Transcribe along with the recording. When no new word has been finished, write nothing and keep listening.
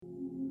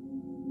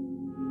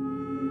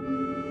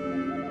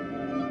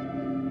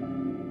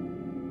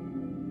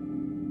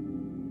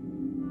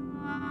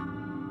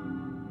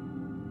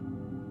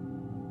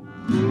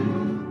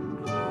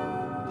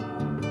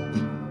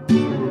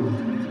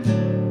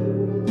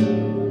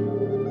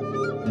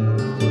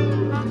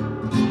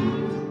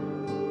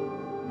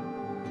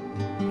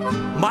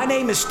My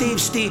name is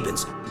Steve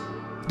Stevens,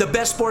 the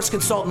best sports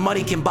consultant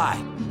money can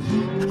buy.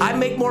 I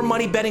make more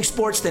money betting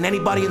sports than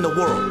anybody in the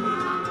world.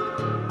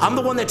 I'm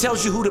the one that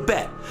tells you who to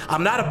bet.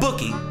 I'm not a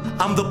bookie,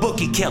 I'm the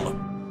bookie killer.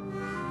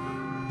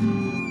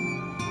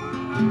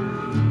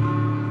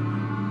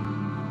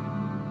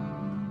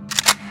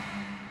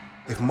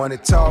 If money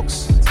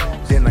talks,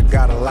 then I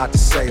got a lot to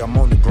say. I'm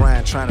on the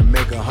grind trying to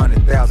make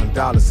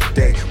 $100,000 a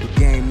day. With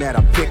game that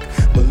I pick,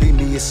 believe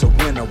me, it's a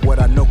winner. What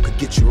I know could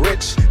get you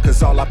rich,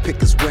 cause all I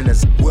pick is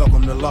winners.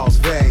 Welcome to Las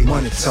Vegas.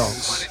 Money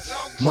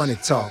talks, money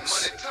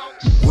talks.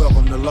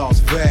 Welcome to Las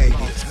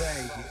Vegas.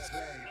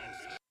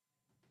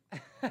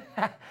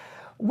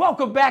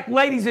 Welcome back,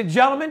 ladies and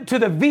gentlemen, to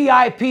the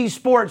VIP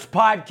Sports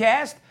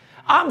Podcast.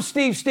 I'm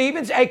Steve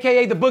Stevens,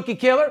 a.k.a. the Bookie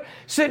Killer,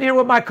 sitting here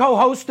with my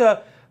co-host,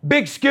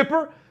 Big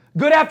Skipper.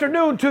 Good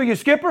afternoon to you,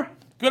 Skipper.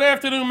 Good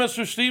afternoon,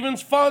 Mr.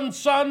 Stevens. Fun,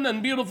 sun,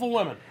 and beautiful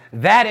women.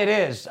 That it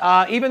is.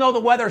 Even though the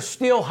weather's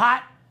still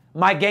hot,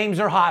 my games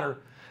are hotter.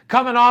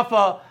 Coming off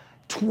a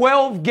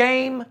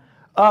 12-game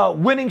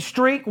winning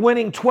streak,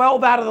 winning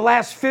 12 out of the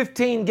last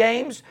 15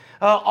 games.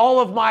 All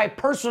of my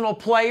personal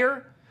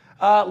player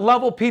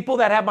level people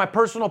that have my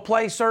personal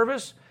play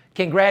service,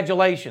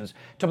 congratulations.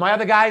 To my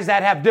other guys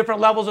that have different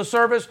levels of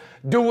service,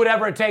 do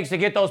whatever it takes to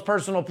get those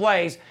personal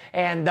plays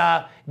and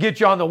get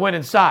you on the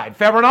winning side.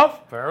 Fair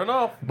enough? Fair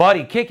enough.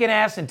 Buddy, kicking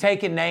ass and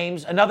taking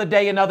names. Another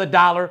day, another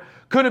dollar.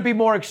 Couldn't be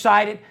more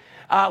excited.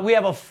 We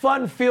have a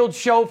fun-filled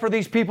show for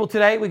these people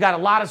today. We got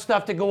a lot of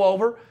stuff to go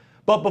over.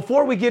 But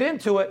before we get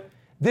into it,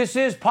 this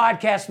is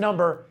podcast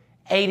number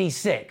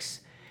 86.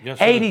 Yes,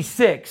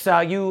 86.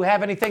 You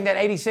have anything that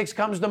 86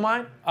 comes to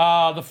mind?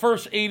 The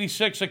first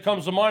 86 that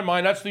comes to my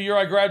mind, that's the year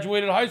I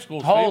graduated high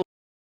school. Holy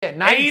shit,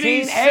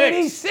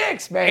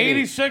 1986, baby.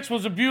 86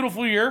 was a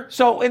beautiful year.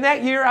 So in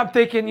that year, I'm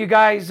thinking, you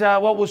guys,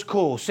 what was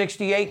cool?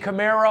 68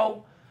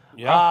 Camaro,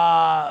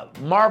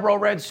 Marlboro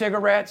Red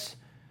cigarettes,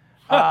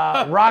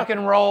 rock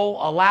and roll,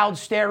 a loud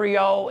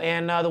stereo,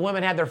 and the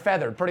women had their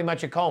feathered, pretty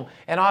much a comb.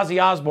 An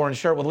Ozzy Osbourne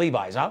shirt with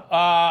Levi's, huh?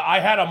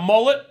 I had a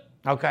mullet.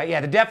 Okay, yeah,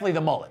 definitely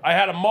the mullet. I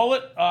had a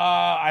mullet.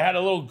 I had a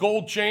little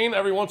gold chain.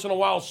 Every once in a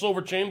while, a silver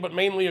chain, but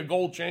mainly a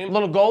gold chain.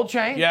 Little gold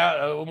chain?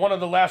 Yeah, one of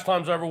the last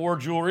times I ever wore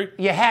jewelry.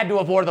 You had to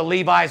have wore the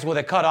Levi's with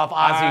a cut-off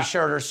Ozzy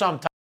shirt or some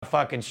type of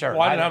fucking shirt.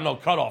 Well, I didn't have no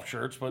cutoff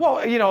shirts, but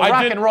well, you know,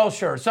 rock and roll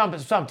shirt, some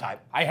type.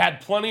 I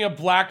had plenty of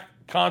black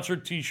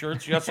concert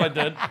T-shirts. Yes, I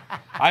did.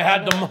 I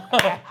had the.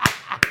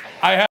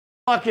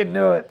 Fucking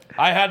knew it.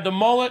 I had the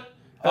mullet.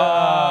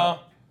 I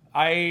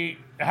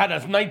had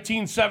a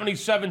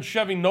 1977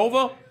 Chevy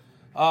Nova.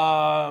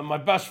 My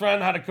best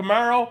friend had a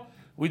Camaro.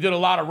 We did a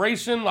lot of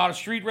racing, a lot of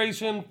street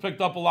racing, picked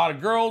up a lot of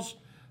girls.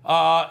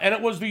 And it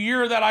was the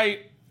year that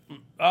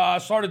I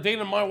started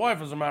dating my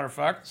wife, as a matter of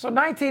fact. So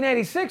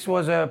 1986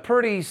 was a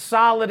pretty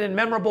solid and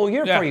memorable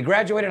year for you.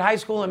 Graduated high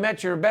school and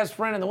met your best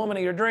friend and the woman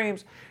of your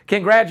dreams.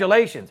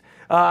 Congratulations.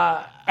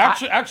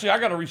 Actually, I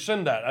got to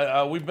rescind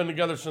that. We've been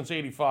together since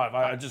 '85.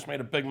 I just made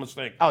a big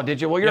mistake. Oh,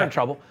 did you? Well, you're in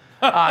trouble.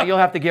 You'll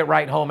have to get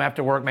right home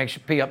after work. Make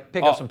sure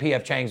pick up some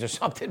PF Chang's or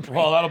something.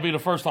 Well, that'll be the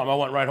first time I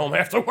went right home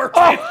after work.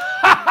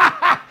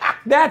 Oh.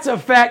 That's a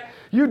fact.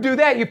 You do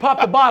that, you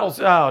pop the bottles.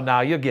 Oh, no,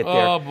 you'll get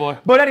there. Oh, boy.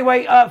 But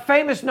anyway,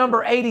 famous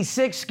number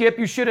 86, Skip.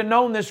 You should have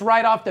known this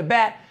right off the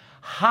bat.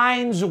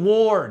 Hines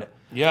Ward.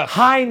 Yes.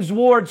 Hines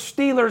Ward,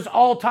 Steelers'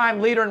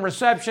 all-time leader in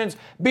receptions,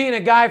 being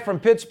a guy from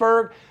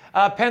Pittsburgh,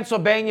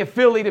 Pennsylvania,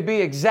 Philly to be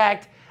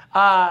exact.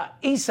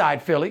 East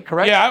Side Philly,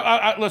 correct?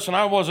 Yeah, listen,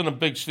 I wasn't a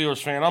big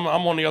Steelers fan. I'm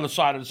on the other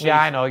side of the state.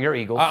 Yeah, I know, you're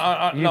Eagles.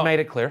 You made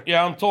it clear.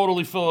 Yeah, I'm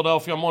totally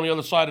Philadelphia. I'm on the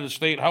other side of the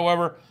state.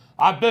 However,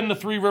 I've been to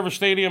Three River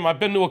Stadium. I've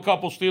been to a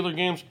couple Steeler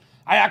games.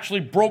 I actually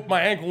broke my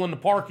ankle in the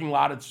parking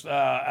lot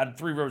at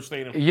Three River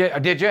Stadium. Yeah,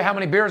 did you? How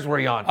many beers were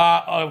you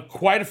on?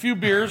 Quite a few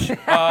beers.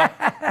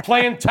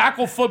 Playing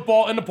tackle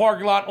football in the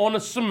parking lot on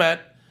the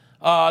cement.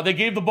 They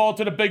gave the ball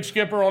to the Big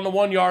Skipper on the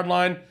 1-yard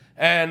line.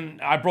 And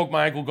I broke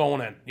my ankle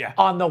going in. Yeah.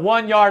 On the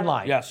 1-yard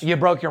line? Yes. You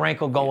broke your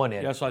ankle going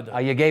in? Yes, I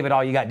did. You gave it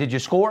all you got. Did you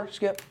score,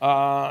 Skip? If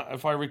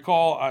I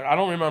recall, I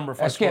don't remember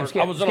if I scored.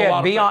 Skip, I was in a lot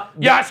of pain.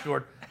 Yeah, I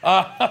scored.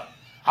 I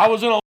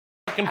was in a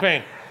fucking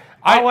pain.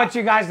 I want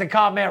you guys to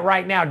comment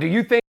right now. Do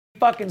you think he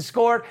fucking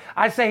scored?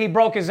 I say he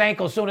broke his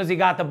ankle as soon as he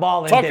got the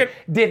ball and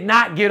did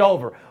not get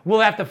over.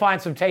 We'll have to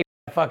find some tape.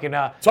 Fucking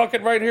tuck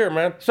it right here,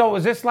 man. So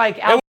was this like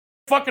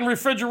fucking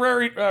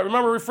refrigerator?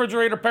 Remember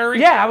Refrigerator Perry?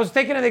 Yeah, I was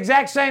thinking of the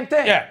exact same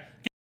thing. Yeah.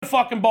 The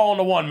fucking ball on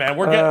the one, man.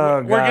 We're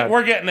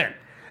getting in.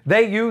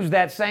 They used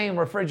that same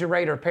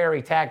Refrigerator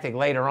Perry tactic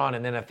later on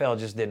in the NFL.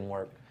 Just didn't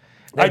work.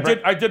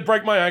 I did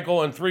break my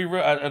ankle in Three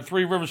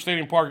River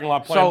Stadium parking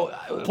lot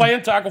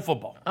playing tackle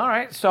football. All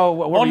right,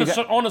 so on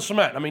the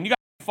cement. I mean, you got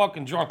to be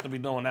fucking drunk to be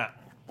doing that.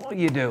 Well,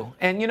 you do.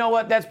 And you know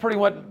what? That's pretty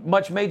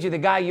much made you the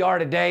guy you are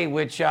today,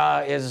 which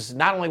is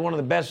not only one of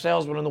the best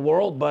salesmen in the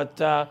world,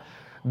 but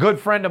good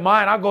friend of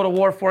mine. I'll go to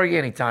war for you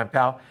anytime,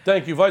 pal.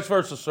 Thank you. Vice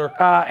versa, sir.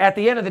 At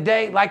the end of the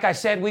day, like I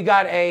said, we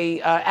got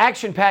a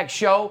action-packed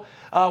show.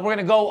 We're going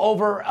to go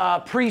over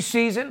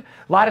preseason.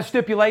 A lot of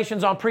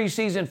stipulations on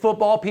preseason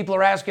football. People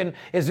are asking,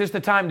 is this the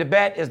time to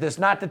bet? Is this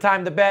not the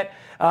time to bet?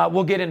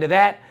 We'll get into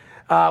that.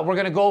 We're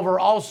going to go over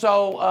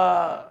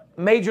also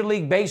Major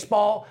League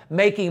Baseball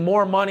making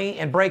more money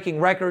and breaking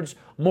records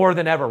more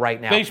than ever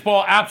right now.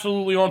 Baseball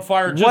absolutely on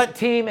fire. What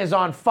team is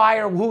on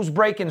fire? Who's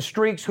breaking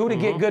streaks? Who to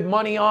get good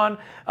money on?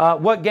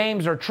 What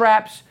games are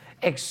traps?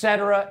 Et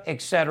cetera, et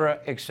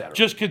cetera, et cetera.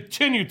 Just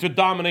continue to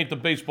dominate the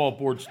baseball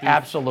board, Steve.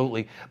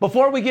 Absolutely.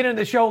 Before we get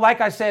into the show, like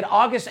I said,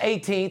 August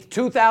 18th,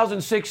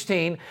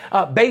 2016,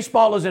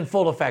 baseball is in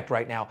full effect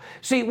right now.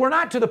 See, we're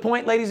not to the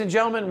point, ladies and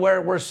gentlemen,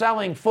 where we're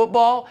selling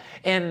football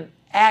and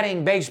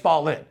adding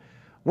baseball in.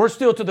 We're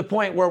still to the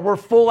point where we're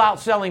full out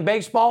selling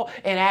baseball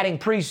and adding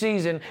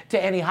preseason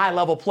to any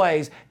high-level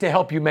plays to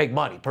help you make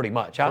money, pretty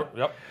much, huh?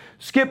 Yep.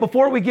 Skip,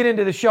 before we get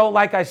into the show,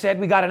 like I said,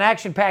 we got an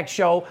action-packed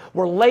show.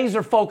 We're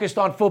laser-focused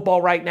on football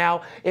right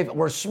now. If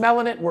we're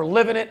smelling it, we're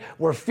living it,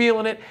 we're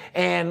feeling it,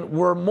 and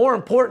we're, more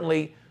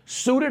importantly,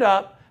 suited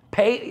up,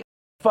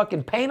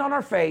 fucking paint on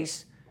our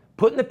face,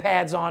 putting the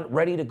pads on,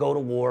 ready to go to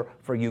war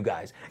for you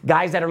guys.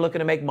 Guys that are looking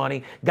to make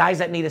money, guys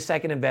that need a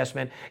second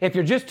investment. If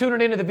you're just tuning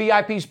into the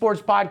VIP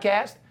Sports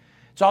Podcast,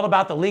 it's all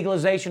about the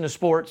legalization of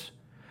sports,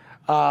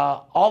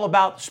 all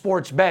about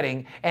sports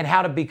betting, and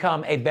how to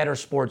become a better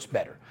sports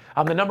bettor.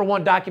 I'm the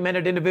 #1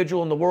 documented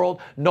individual in the world.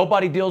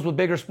 Nobody deals with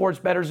bigger sports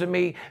bettors than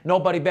me.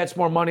 Nobody bets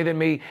more money than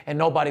me. And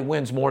nobody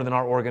wins more than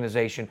our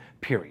organization,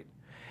 period.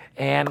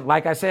 And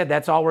like I said,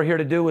 that's all we're here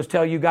to do is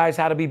tell you guys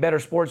how to be better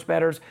sports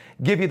bettors,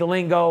 give you the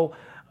lingo,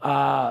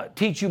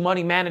 teach you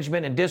money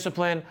management and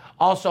discipline,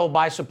 also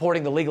by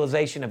supporting the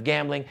legalization of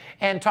gambling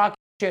and talking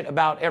shit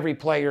about every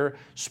player,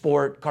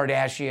 sport,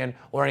 Kardashian,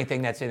 or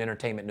anything that's in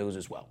entertainment news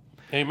as well.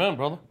 Amen,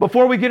 brother.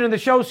 Before we get into the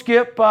show,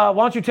 Skip, why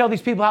don't you tell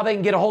these people how they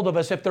can get a hold of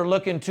us if they're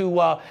looking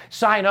to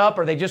sign up,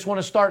 or they just want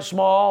to start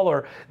small,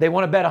 or they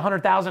want to bet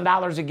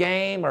 $100,000 a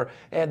game, or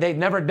they've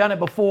never done it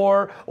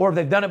before, or if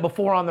they've done it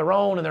before on their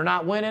own and they're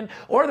not winning,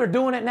 or they're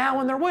doing it now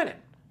and they're winning.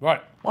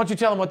 Right. Why don't you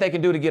tell them what they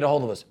can do to get a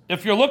hold of us?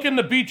 If you're looking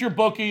to beat your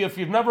bookie, if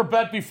you've never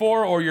bet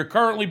before, or you're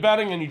currently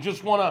betting and you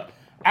just want to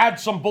add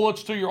some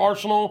bullets to your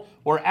arsenal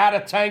or add a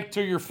tank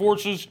to your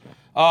forces,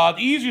 the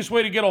easiest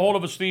way to get a hold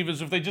of us, Steve,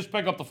 is if they just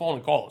pick up the phone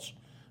and call us.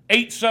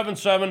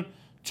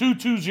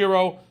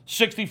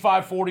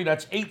 877-220-6540.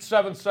 That's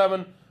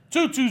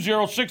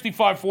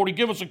 877-220-6540.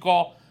 Give us a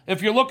call.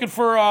 If you're looking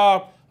for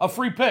a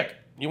free pick,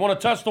 you want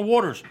to test the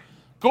waters,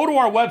 go to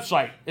our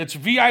website. It's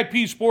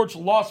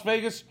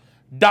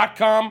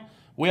VIPSportsLasVegas.com.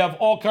 We have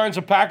all kinds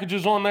of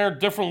packages on there,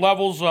 different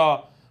levels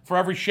for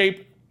every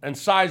shape and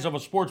size of a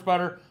sports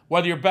bettor.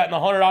 Whether you're betting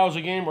 $100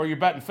 a game or you're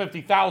betting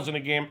 $50,000 a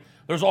game,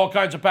 there's all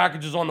kinds of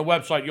packages on the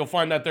website. You'll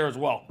find that there as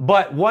well.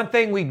 But one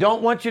thing we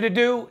don't want you to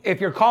do, if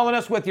you're calling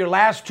us with your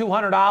last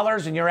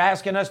 $200 and you're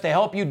asking us to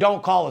help you,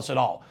 don't call us at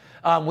all.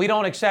 We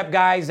don't accept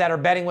guys that are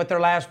betting with their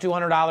last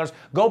 $200.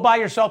 Go buy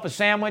yourself a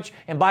sandwich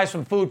and buy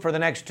some food for the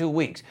next 2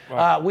 weeks.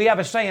 Right. We have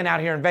a saying out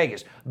here in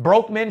Vegas: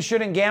 broke men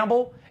shouldn't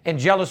gamble and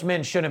jealous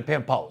men shouldn't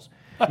pimp hoes.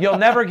 You'll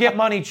never get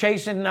money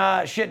chasing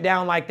shit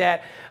down like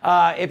that.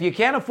 If you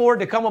can't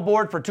afford to come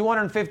aboard for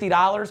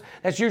 $250,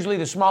 that's usually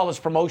the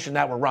smallest promotion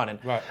that we're running.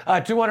 Right.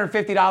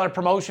 $250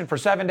 promotion for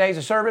 7 days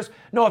of service.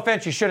 No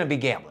offense, you shouldn't be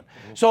gambling.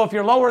 So if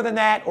you're lower than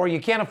that, or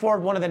you can't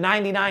afford one of the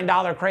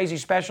 $99 crazy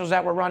specials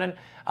that we're running,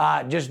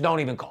 just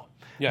don't even call.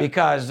 Yeah.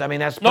 Because, I mean,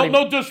 that's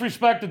no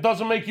disrespect. It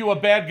doesn't make you a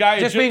bad guy.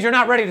 Just means you're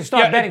not ready to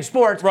start betting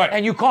sports, right.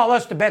 And you call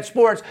us to bet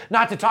sports,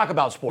 not to talk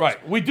about sports.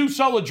 Right. We do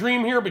sell a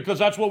dream here because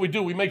that's what we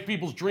do. We make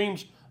people's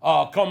dreams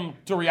come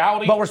to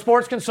reality. But we're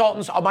sports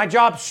consultants. My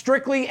job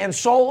strictly and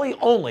solely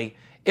only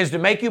is to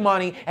make you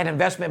money and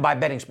investment by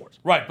betting sports.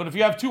 Right. But if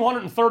you have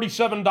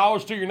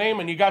 $237 to your name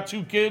and you got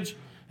 2 kids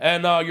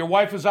and your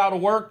wife is out of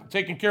work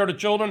taking care of the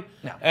children,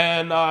 no.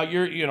 And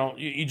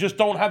you just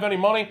don't have any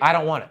money, I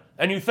don't want it.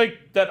 And you think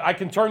that I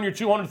can turn your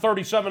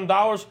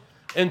 $237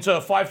 into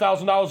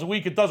 $5,000 a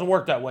week, it doesn't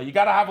work that way. You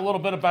got to have a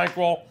little bit of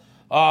bankroll.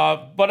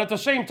 But at the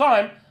same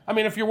time, I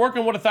mean, if you're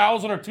working with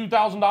 $1,000 or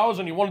 $2,000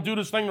 and you want to do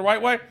this thing the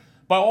right way,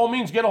 by all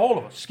means, get a hold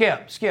of us.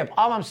 Skip.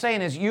 All I'm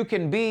saying is you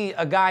can be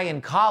a guy in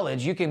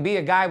college. You can be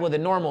a guy with a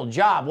normal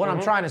job. What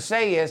I'm trying to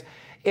say is,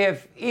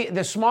 if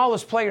the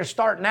smallest player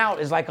starting out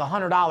is like a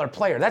 $100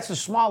 player, that's the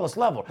smallest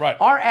level. Right.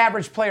 Our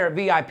average player at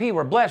VIP,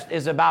 we're blessed,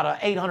 is about an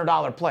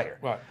 $800 player.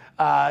 Right.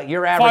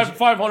 Your average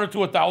 500 to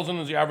 1,000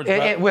 is the average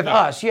bet. With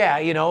us, yeah,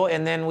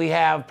 and then we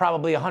have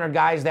probably 100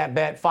 guys that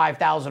bet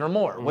 5,000 or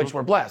more, which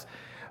we're blessed.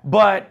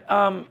 But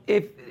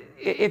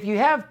if you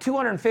have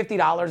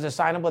 $250 to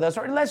sign up with us,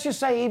 or let's just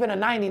say even a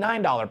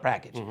 $99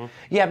 package,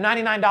 you have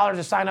 $99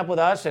 to sign up with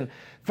us and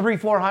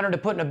 $300-400 to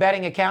put in a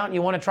betting account, and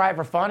you want to try it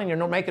for fun, and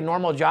you're making a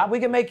normal job, we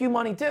can make you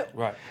money too.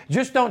 Right.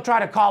 Just don't try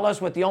to call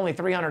us with the only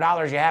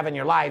 $300 you have in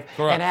your life.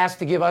 Correct. And ask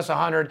to give us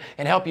 $100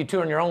 and help you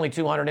turn your only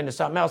 $200 into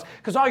something else,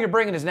 because all you're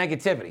bringing is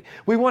negativity.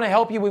 We want to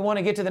help you. We want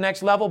to get to the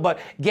next level, but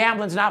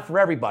gambling's not for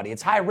everybody.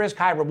 It's high risk,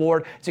 high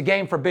reward. It's a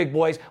game for big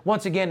boys.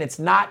 Once again, it's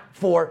not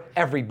for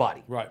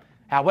everybody. Right.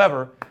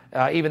 However,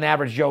 even the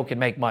average Joe can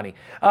make money.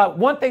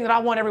 One thing that I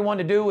want everyone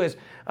to do is,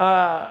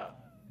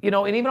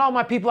 and even all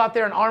my people out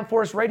there in Armed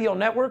Force Radio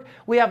Network,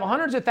 we have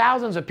hundreds of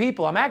thousands of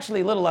people. I'm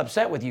actually a little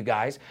upset with you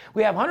guys.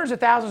 We have hundreds of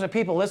thousands of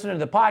people listening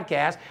to the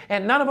podcast,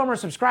 and none of them are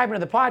subscribing to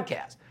the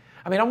podcast.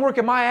 I mean, I'm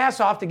working my ass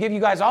off to give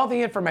you guys all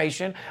the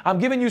information. I'm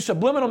giving you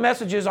subliminal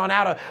messages on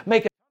how to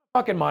make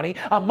fucking money.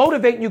 I'm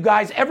motivating you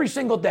guys every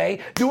single day,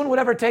 doing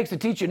whatever it takes to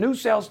teach you new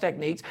sales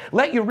techniques,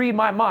 let you read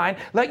my mind,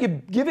 let you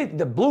give it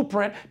the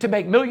blueprint to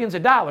make millions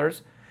of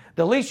dollars.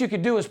 The least you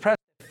could do is press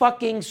the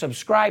fucking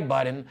subscribe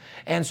button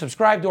and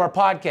subscribe to our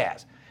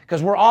podcast,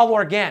 because we're all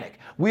organic.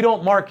 We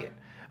don't market.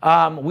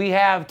 We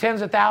have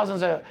tens of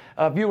thousands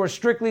of viewers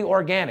strictly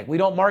organic. We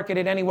don't market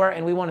it anywhere,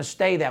 and we want to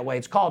stay that way.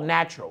 It's called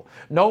natural.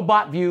 No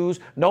bot views,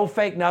 no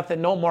fake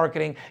nothing, no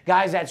marketing.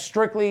 Guys that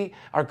strictly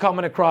are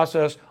coming across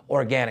us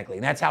organically.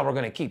 And that's how we're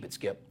going to keep it,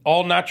 Skip.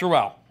 All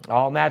natural.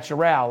 All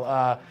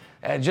natural.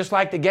 Just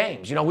like the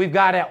games. We've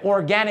got an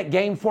organic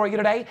game for you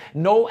today.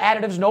 No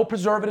additives, no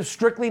preservatives,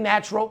 strictly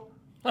natural.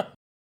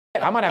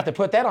 I might have to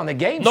put that on the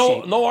game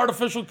sheet. No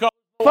artificial color.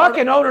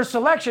 Fucking odor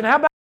selection. How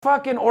about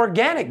fucking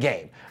organic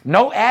game?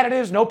 No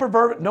additives, no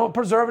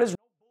preservatives, no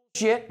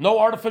shit. No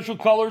artificial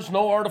colors,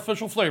 no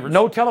artificial flavors.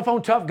 No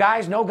telephone tough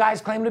guys, no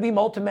guys claim to be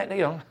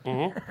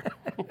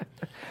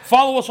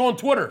Follow us on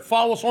Twitter.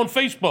 Follow us on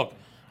Facebook.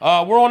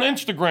 We're on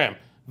Instagram.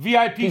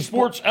 VIP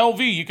Sports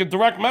LV. You can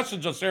direct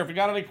message us there if you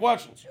got any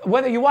questions.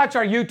 Whether you watch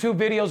our YouTube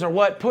videos or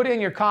what, put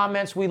in your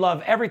comments. We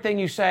love everything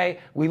you say.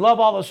 We love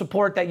all the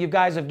support that you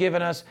guys have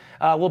given us.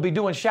 We'll be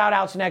doing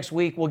shout-outs next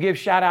week. We'll give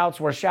shout-outs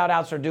where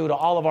shout-outs are due to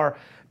all of our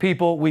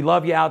people. We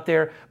love you out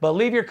there. But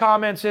leave your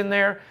comments in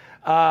there.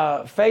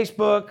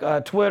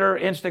 Facebook, Twitter,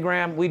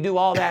 Instagram. We do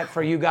all that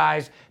for you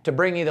guys to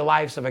bring you the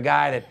lives of a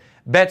guy that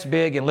bets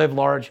big and live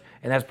large,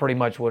 and that's pretty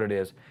much what it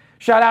is.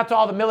 Shout out to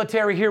all the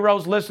military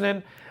heroes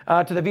listening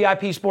to the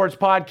VIP Sports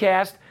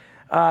Podcast.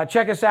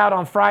 Check us out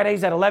on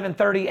Fridays at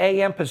 11:30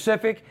 a.m.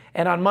 Pacific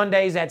and on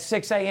Mondays at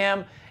 6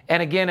 a.m.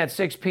 and again at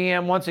 6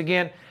 p.m. Once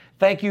again,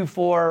 thank you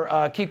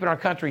for keeping our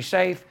country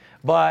safe,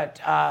 but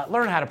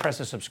learn how to press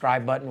the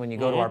subscribe button when you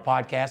go to our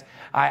podcast.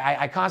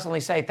 I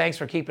constantly say thanks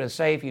for keeping us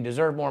safe. You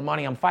deserve more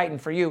money. I'm fighting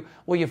for you.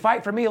 Will you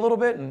fight for me a little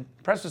bit and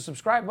press the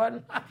subscribe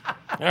button?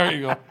 There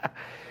you go.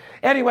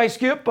 Anyway,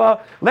 Skip,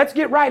 let's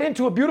get right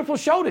into a beautiful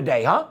show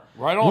today, huh?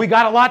 Right on. We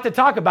got a lot to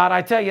talk about,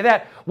 I tell you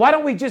that. Why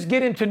don't we just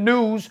get into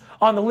news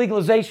on the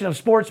legalization of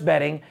sports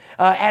betting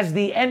as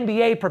the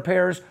NBA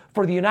prepares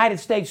for the United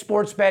States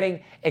sports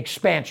betting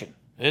expansion?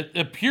 It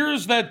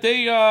appears that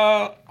they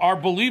are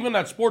believing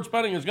that sports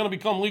betting is going to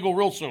become legal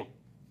real soon.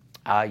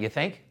 You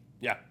think?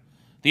 Yeah.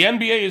 The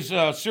NBA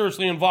is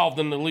seriously involved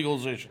in the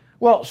legalization.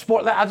 Well,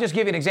 I'll just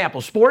give you an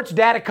example. Sports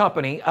data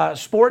company,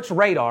 Sports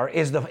Radar,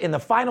 is in the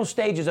final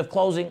stages of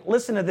closing,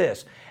 listen to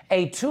this,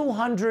 a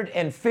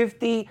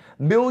 $250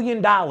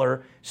 million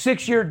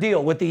 6-year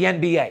deal with the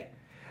NBA.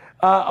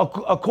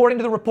 According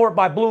to the report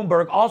by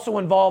Bloomberg, also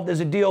involved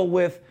is a deal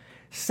with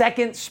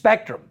Second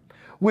Spectrum,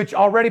 which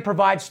already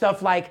provides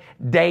stuff like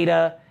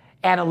data,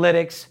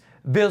 analytics,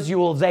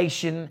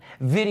 visualization,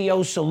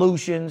 video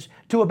solutions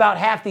to about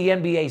half the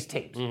NBA's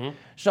teams. Mm-hmm.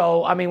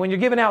 So, I mean, when you're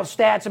giving out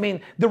stats, I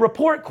mean, the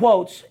report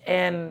quotes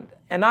an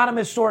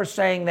anonymous source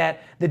saying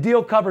that the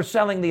deal covers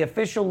selling the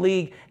official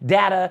league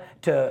data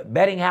to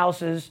betting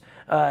houses,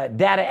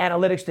 data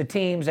analytics to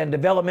teams, and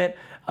development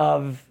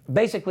of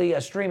basically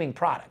a streaming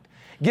product.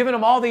 Giving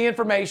them all the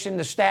information,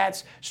 the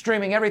stats,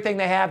 streaming everything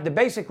they have to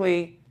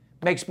basically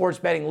make sports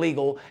betting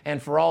legal,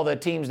 and for all the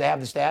teams to have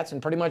the stats,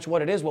 and pretty much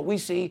what it is, what we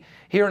see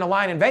here in the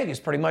line in Vegas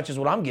pretty much is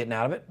what I'm getting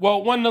out of it.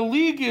 Well, when the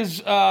league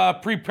is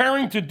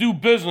preparing to do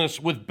business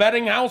with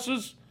betting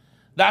houses,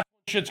 that's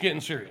when shit's getting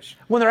serious.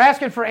 When they're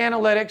asking for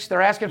analytics,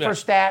 they're asking for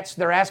stats,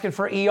 they're asking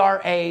for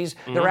ERAs,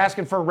 they're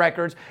asking for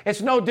records.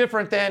 It's no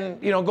different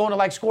than, going to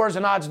like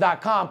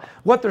scoresandodds.com.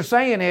 What they're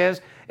saying is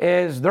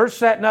they're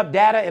setting up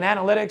data and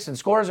analytics and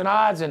scores and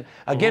odds and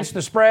against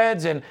the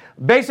spreads and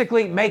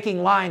basically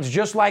making lines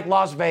just like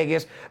Las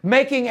Vegas,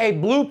 making a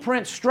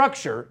blueprint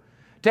structure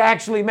to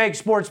actually make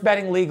sports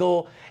betting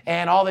legal,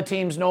 and all the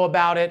teams know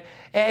about it.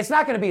 And it's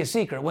not going to be a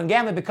secret. When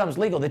gambling becomes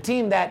legal, the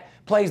team that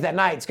plays that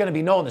night is going to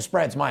be knowing the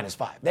spread's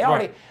 -5.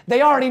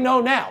 They already know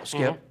now,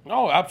 Skip.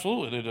 Oh,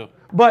 absolutely they do.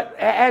 But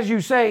as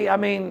you say, I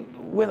mean,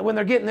 when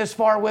they're getting this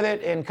far with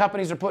it and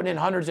companies are putting in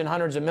hundreds and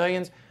hundreds of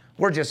millions,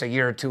 we're just a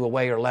year or two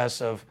away or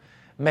less of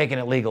making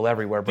it legal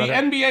everywhere, brother. The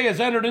NBA has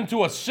entered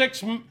into a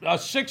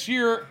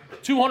six-year,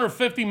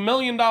 $250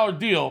 million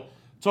deal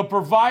to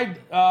provide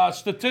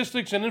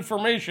statistics and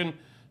information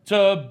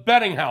to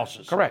betting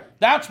houses. Correct.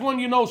 That's when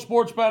you know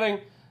sports betting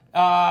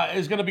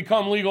is going to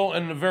become legal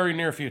in the very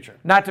near future.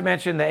 Not to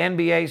mention the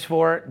NBA's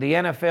for it, the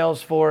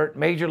NFL's for it,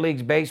 Major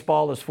League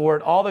Baseball is for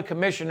it. All the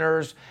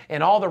commissioners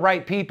and all the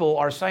right people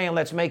are saying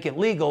let's make it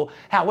legal.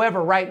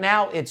 However, right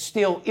now it's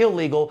still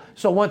illegal.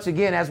 So once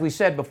again, as we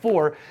said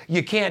before,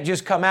 you can't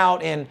just come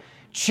out and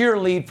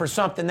cheerlead for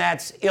something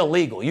that's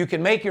illegal. You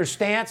can make your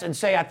stance and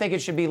say I think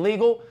it should be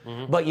legal,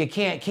 but you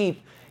can't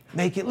keep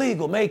make it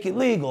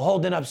legal,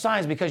 holding up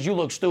signs because you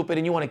look stupid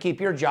and you want to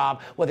keep your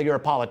job, whether you're a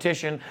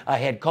politician, a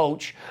head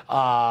coach,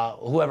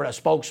 whoever, a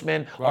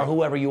spokesman, or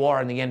whoever you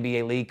are in the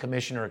NBA league,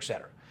 commissioner,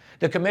 etc.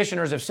 The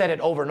commissioners have said it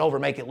over and over,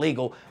 make it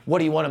legal. What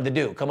do you want them to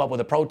do? Come up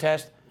with a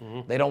protest?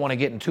 They don't want to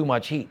get in too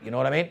much heat. You know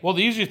what I mean? Well,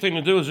 the easiest thing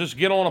to do is just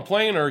get on a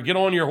plane or get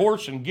on your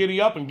horse and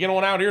giddy up and get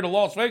on out here to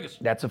Las Vegas.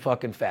 That's a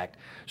fucking fact.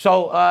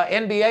 So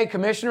NBA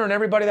commissioner and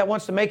everybody that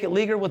wants to make it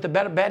legal with the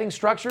better betting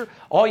structure,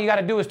 all you got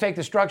to do is take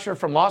the structure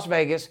from Las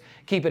Vegas,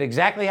 keep it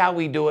exactly how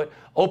we do it,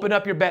 open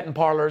up your betting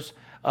parlors,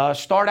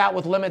 start out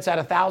with limits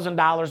at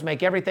 $1,000,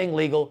 make everything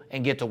legal,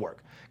 and get to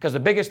work. Because the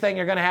biggest thing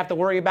you're going to have to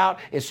worry about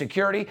is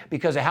security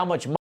because of how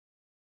much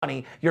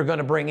money you're going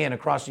to bring in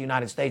across the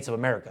United States of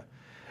America.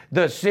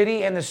 The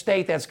city and the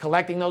state that's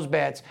collecting those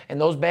bets and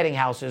those betting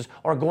houses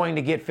are going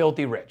to get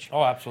filthy rich.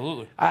 Oh,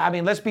 absolutely. I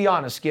mean, let's be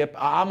honest, Skip.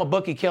 I'm a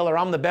bookie killer.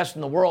 I'm the best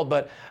in the world.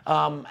 But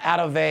out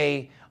of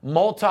a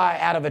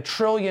 $1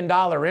 trillion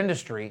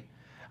industry,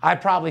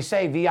 I'd probably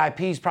say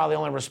VIP is probably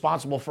only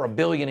responsible for $1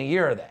 billion a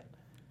year of that.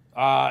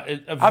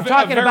 I'm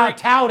talking about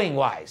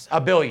touting-wise,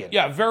 $1 billion.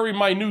 Yeah, a very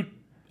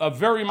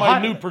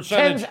minute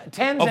percentage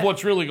of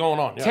what's really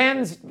going on.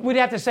 Yeah. We'd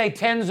have to say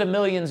tens of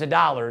millions of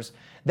dollars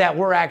that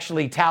we're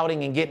actually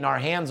touting and getting our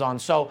hands on.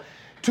 So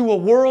to a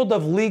world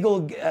of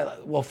legal,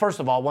 well, first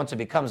of all, once it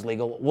becomes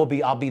legal,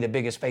 I'll be the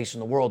biggest face in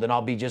the world and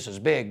I'll be just as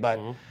big. But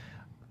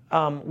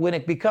when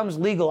it becomes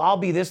legal, I'll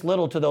be this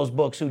little to those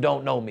books who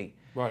don't know me.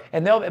 Right.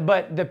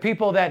 But the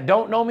people that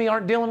don't know me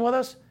aren't dealing with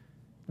us,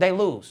 they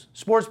lose.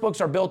 Sports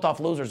books are built off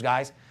losers,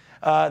 guys.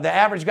 The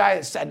average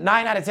guy,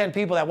 9 out of 10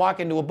 people that walk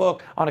into a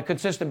book on a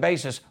consistent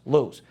basis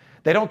lose.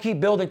 They don't keep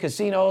building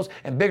casinos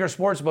and bigger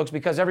sports books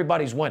because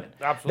everybody's winning.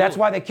 Absolutely. That's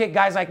why they kick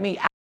guys like me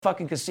out of the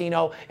fucking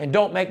casino and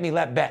don't make me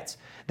let bets.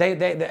 They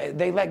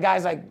let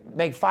guys like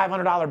make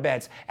 $500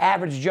 bets,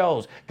 average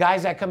Joes,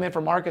 guys that come in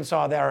from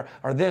Arkansas that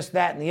are this,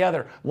 that, and the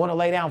other, want to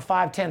lay down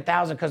 $5,000,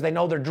 $10,000 because they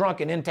know they're drunk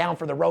and in town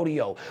for the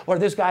rodeo, or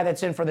this guy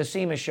that's in for the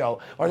SEMA show,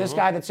 or this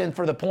guy that's in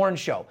for the porn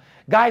show.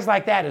 Guys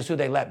like that is who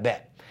they let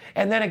bet.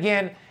 And then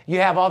again, you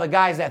have all the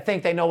guys that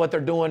think they know what they're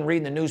doing,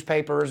 reading the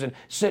newspapers and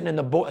sitting in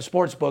the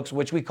sports books,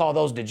 which we call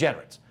those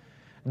degenerates.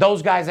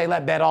 Those guys, they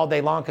let bet all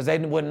day long because they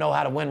wouldn't know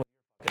how to win with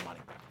fucking money.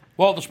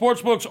 Well, the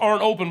sports books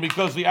aren't open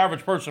because the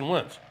average person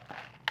wins.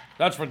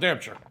 That's for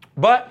damn sure.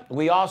 But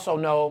we also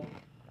know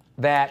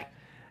that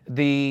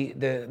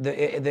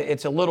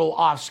it's a little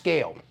off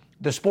scale.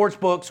 The sports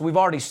books, we've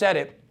already said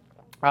it,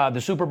 the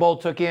Super Bowl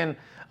took in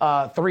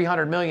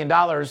 $300 million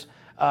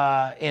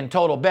in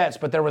total bets,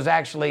 but there was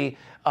actually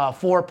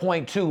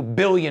 4.2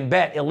 billion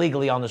bet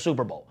illegally on the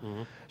Super Bowl.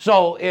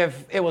 So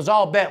if it was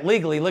all bet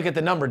legally, look at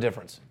the number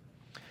difference.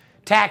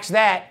 Tax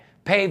that,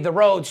 pave the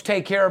roads,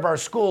 take care of our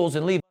schools,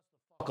 and leave us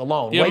the fuck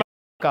alone. Wake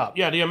up.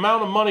 Yeah, the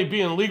amount of money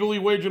being legally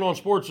wagered on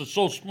sports is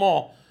so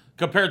small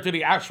compared to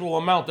the actual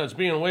amount that's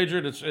being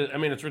wagered. It's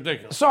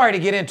ridiculous. Sorry to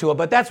get into it,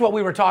 but that's what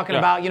we were talking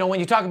about. You know, when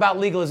you talk about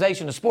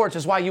legalization of sports,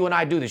 it's why you and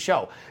I do the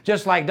show.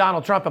 Just like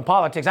Donald Trump and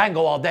politics, I can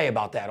go all day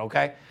about that,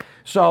 okay?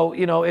 So,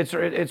 you know,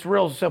 it's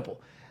real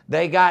simple.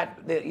 They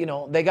got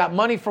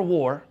money for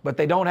war, but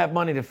they don't have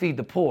money to feed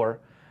the poor,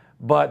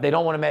 but they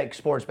don't want to make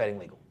sports betting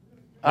legal.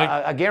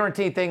 A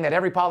guaranteed thing that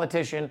every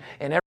politician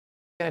and every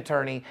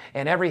attorney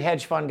and every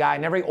hedge fund guy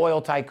and every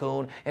oil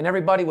tycoon and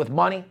everybody with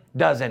money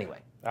does anyway.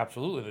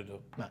 Absolutely they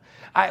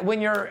do. When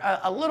you're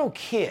a little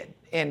kid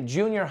in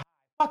junior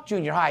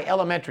high,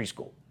 elementary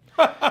school,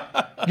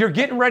 you're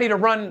getting ready to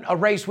run a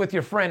race with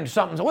your friend.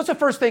 So what's the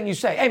first thing you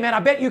say? Hey man, I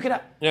bet you can.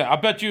 I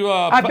bet you.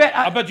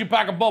 I bet you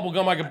pack a bubble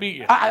gum. I can beat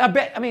you. I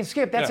bet. I mean,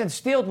 Skip, that's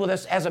instilled with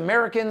us as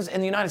Americans in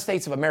the United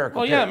States of America.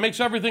 Well, yeah, it makes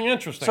everything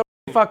interesting. So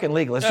fucking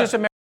legal. It's just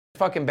American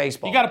fucking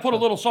baseball. You got to put a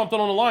little something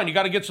on the line. You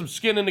got to get some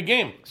skin in the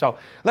game. So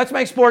let's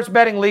make sports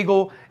betting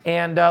legal.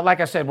 And like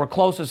I said, we're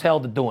close as hell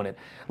to doing it.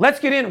 Let's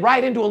get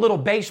right into a little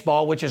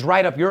baseball, which is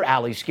right up your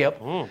alley, Skip.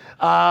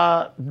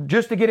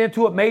 Just to get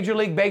into it, Major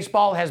League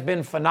Baseball has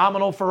been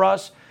phenomenal for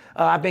us.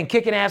 I've been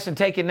kicking ass and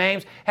taking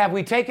names. Have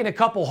we taken a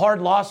couple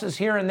hard losses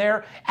here and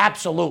there?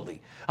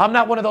 Absolutely. I'm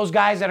not one of those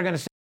guys that are going to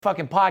sit on a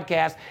fucking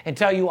podcast and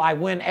tell you I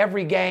win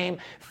every game,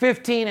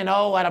 15-0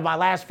 out of my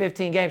last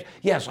 15 games.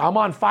 Yes, I'm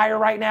on fire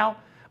right now,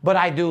 but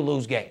I do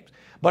lose games.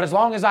 But as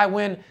long as I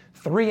win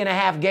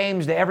 3.5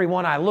 games to every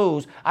one I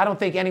lose, I don't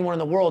think anyone in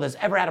the world has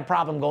ever had a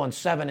problem going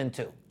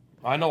 7-2.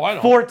 I know.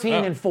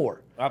 14-4.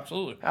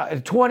 Absolutely.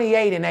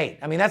 28-8.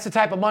 I mean, that's the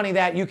type of money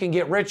that you can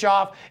get rich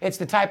off. It's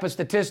the type of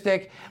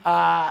statistic,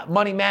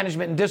 money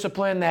management and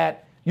discipline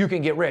that you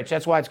can get rich.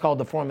 That's why it's called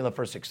the formula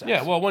for success.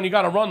 Yeah, well, when you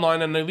got a run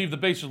line and they leave the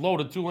bases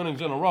loaded 2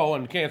 innings in a row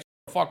and can't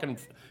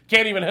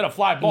even hit a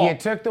fly ball. You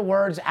took the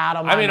words out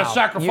of my mouth. A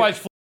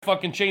sacrifice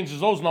fucking changes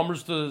those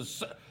numbers to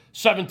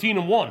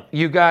 17-1.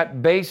 You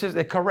got bases,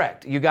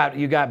 correct. You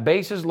got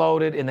bases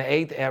loaded in the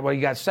 8th. Well,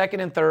 you got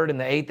 2nd and 3rd in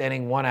the 8th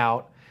inning, 1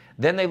 out.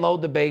 Then they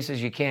load the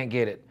bases, you can't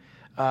get it.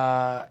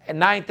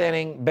 9th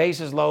inning,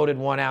 bases loaded,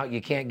 1 out,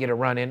 you can't get a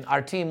run in.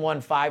 Our team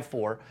won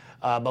 5-4.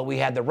 but we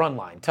had the run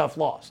line. Tough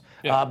loss.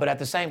 Yeah. But at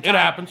the same time, it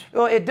happens.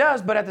 Well, it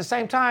does, but at the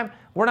same time,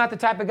 we're not the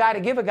type of guy to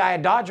give a guy a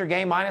Dodger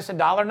game minus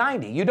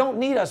 $1.90. You don't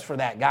need us for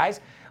that,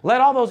 guys.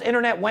 Let all those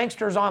internet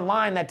wanksters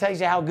online that tells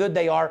you how good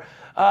they are,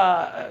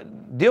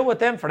 deal with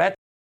them for that.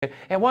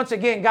 And once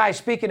again, guys,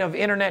 speaking of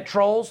internet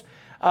trolls,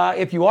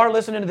 if you are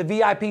listening to the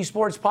VIP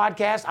Sports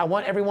Podcast, I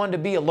want everyone to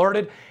be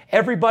alerted.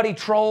 Everybody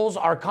trolls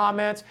our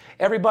comments.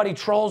 Everybody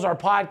trolls our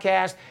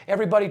podcast.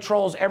 Everybody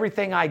trolls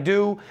everything I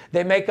do.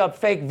 They make up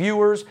fake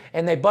viewers,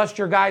 and they bust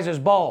your guys'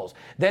 balls.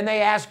 Then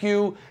they ask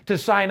you to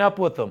sign up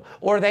with them,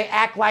 or they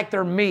act like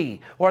they're me,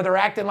 or they're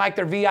acting like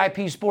they're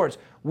VIP Sports.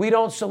 We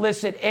don't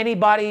solicit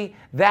anybody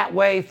that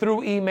way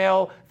through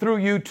email, through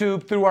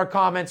YouTube, through our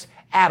comments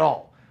at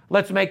all.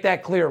 Let's make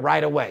that clear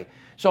right away.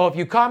 So if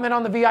you comment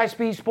on the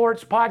VIP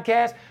Sports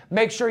Podcast,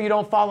 make sure you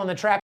don't fall in the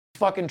trap of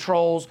fucking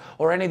trolls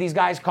or any of these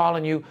guys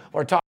calling you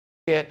or talking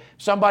shit.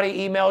 Somebody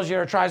emails you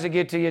or tries to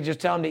get to you, just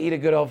tell them to eat a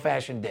good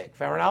old-fashioned dick.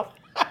 Fair enough?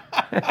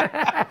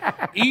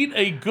 Eat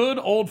a good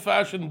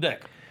old-fashioned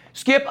dick.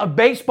 Skip, of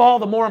baseball,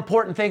 the more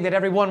important thing that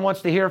everyone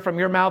wants to hear from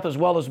your mouth as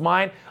well as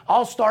mine.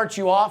 I'll start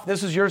you off.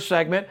 This is your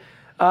segment.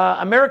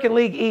 American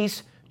League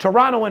East,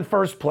 Toronto in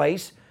first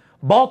place,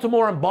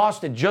 Baltimore and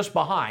Boston just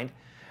behind.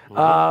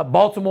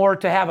 Baltimore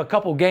to have a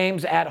couple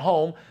games at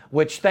home,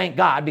 which thank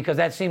God, because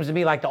that seems to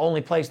be like the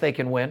only place they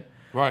can win.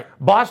 Right.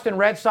 Boston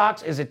Red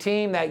Sox is a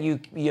team that you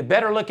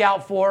better look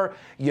out for.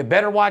 You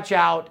better watch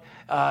out.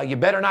 You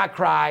better not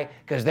cry,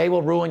 because they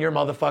will ruin your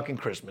motherfucking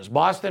Christmas.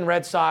 Boston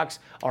Red Sox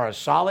are a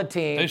solid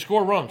team. They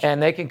score runs.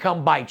 And they can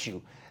come bite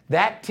you.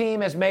 That team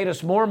has made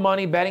us more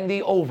money betting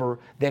the over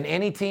than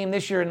any team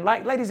this year. And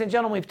ladies and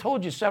gentlemen, we've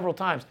told you several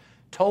times,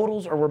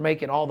 totals or we're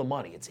making all the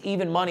money. It's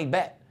even money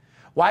bet.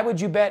 Why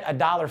would you bet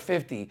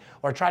 $1.50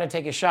 or try to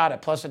take a shot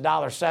at plus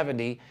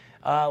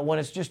 $1.70 when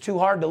it's just too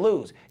hard to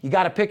lose? You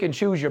got to pick and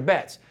choose your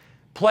bets.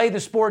 Play the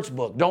sports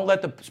book. Don't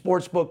let the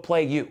sports book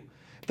play you.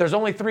 If there's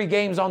only 3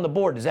 games on the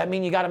board, does that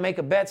mean you got to make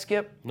a bet,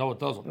 Skip? No, it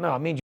doesn't. No, it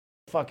means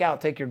you fuck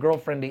out, take your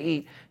girlfriend to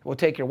eat, we'll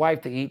take your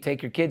wife to eat,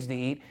 take your kids to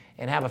eat,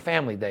 and have a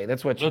family day.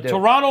 That's what you do. The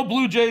Toronto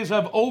Blue Jays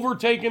have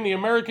overtaken the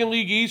American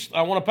League East.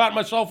 I want to pat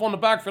myself on the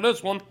back for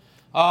this one.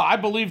 I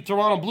believe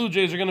Toronto Blue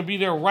Jays are going to be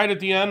there right at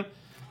the end.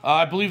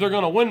 I believe they're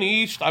going to win the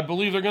East. I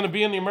believe they're going to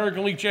be in the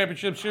American League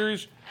Championship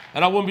Series.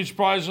 And I wouldn't be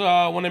surprised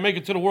when they make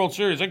it to the World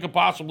Series. They could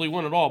possibly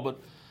win it all. But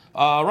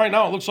right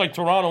now it looks like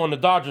Toronto and the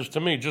Dodgers to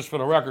me, just for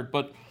the record.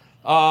 But,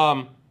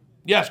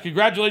 yes,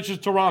 congratulations,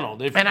 Toronto.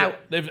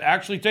 They've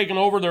actually taken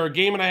over. They're a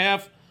game and a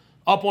half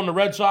up on the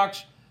Red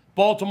Sox.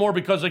 Baltimore,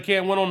 because they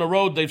can't win on the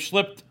road, they've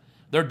slipped.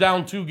 They're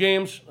down 2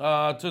 games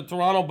to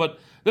Toronto. But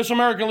this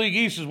American League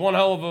East is one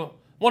hell of a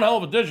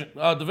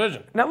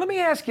division. Now, let me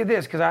ask you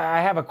this, because I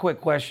have a quick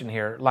question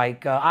here.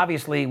 Like,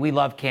 obviously, we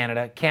love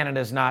Canada.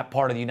 Canada's not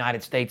part of the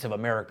United States of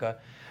America.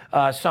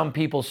 Some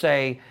people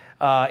say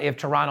if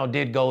Toronto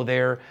did go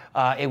there,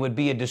 it would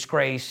be a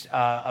disgrace.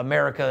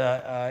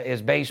 America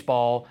is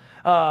baseball.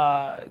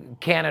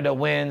 Canada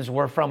wins.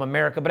 We're from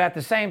America. But at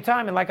the same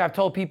time, and like I've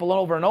told people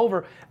over and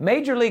over,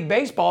 Major League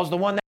Baseball is the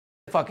one that's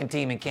the fucking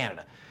team in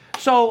Canada.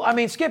 So, I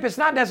mean, Skip, it's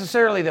not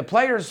necessarily the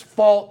players'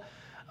 fault.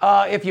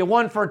 If you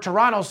won for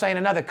Toronto, saying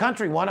another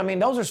country won, I mean,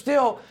 those are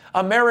still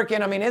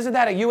American. I mean, isn't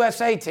that a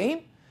USA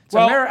team? It's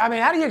I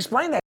mean, how do you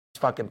explain that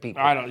to fucking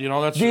people? I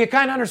don't, that's... Do you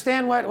kind of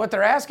understand what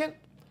they're asking?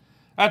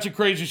 That's a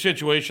crazy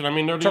situation. I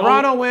mean,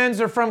 Toronto wins,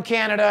 they're from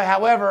Canada.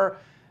 However,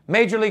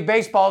 Major League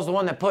Baseball is the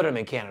one that put them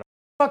in Canada.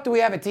 Why the fuck do we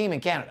have a team in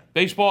Canada?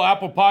 Baseball,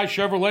 apple pie,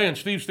 Chevrolet, and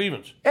Steve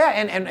Stevens. Yeah,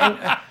 and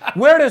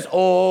where does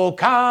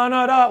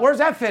Canada, where's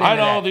that fit in? I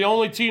know, the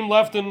only team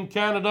left in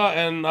Canada,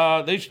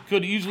 and they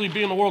could easily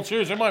be in the World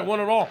Series. They might win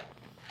it all.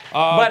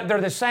 But they're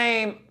the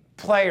same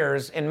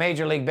players in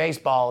Major League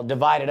Baseball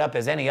divided up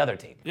as any other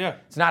team. Yeah.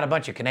 It's not a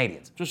bunch of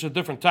Canadians. Just a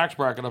different tax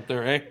bracket up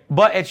there, eh?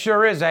 But it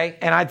sure is, eh?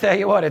 And I tell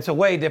you what, it's a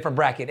way different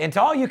bracket. And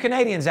to all you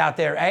Canadians out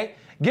there, eh?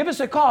 Give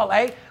us a call,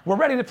 eh? We're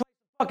ready to play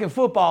fucking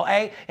football,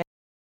 eh?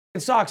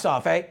 And socks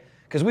off, eh?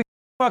 Because we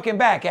fucking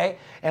back, eh?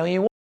 And when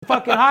you want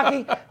fucking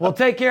hockey, we'll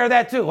take care of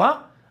that too,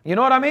 huh? You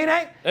know what I mean,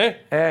 eh?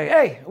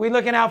 Hey, we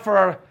looking out for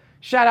our,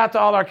 shout out to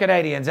all our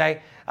Canadians, eh?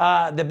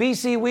 The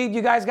BC weed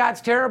you guys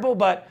got's terrible,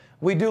 but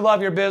we do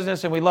love your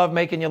business and we love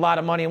making you a lot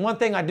of money. And one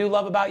thing I do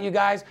love about you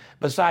guys,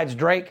 besides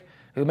Drake,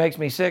 who makes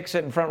me sick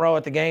sitting front row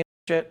at the game,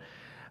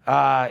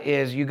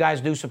 is you guys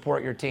do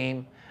support your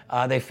team.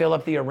 They fill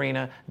up the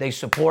arena. They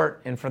support,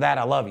 and for that,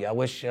 I love you. I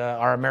wish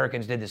our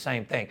Americans did the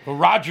same thing. The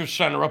Rogers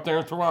Center up there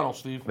in Toronto,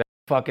 Steve. That's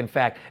fucking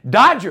fact.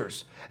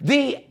 Dodgers.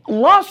 The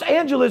Los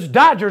Angeles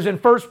Dodgers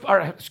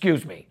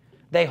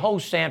they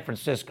host San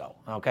Francisco.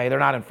 Okay, they're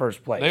not in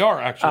first place. They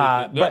are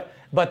actually,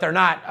 but they're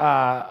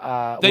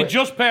not. They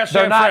just passed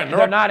San Fran.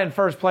 They're not in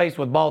first place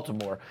with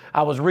Baltimore.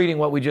 I was reading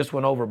what we just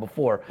went over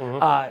before.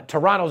 Mm-hmm.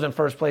 Toronto's in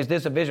first place.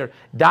 This division.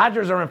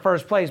 Dodgers are in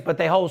first place, but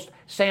they host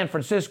San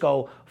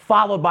Francisco,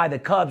 followed by the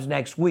Cubs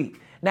next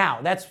week. Now,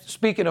 that's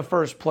speaking of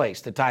first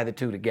place to tie the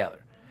two together.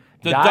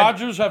 The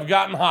Dodgers have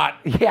gotten hot.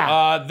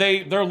 Yeah.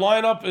 Their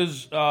lineup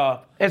is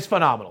it's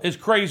phenomenal. Is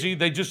crazy.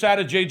 They just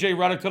added J.J.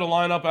 Redick to the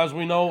lineup, as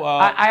we know.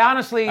 I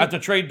honestly, at the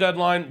trade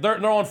deadline,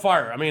 they're on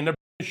fire. I mean, they're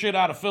shit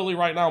out of Philly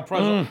right now,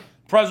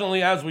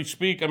 presently as we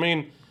speak. I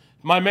mean,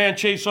 my man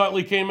Chase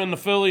Utley came into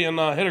Philly and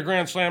hit a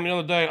grand slam the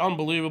other day.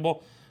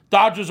 Unbelievable.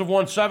 Dodgers have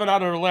won 7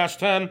 out of their last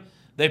 10.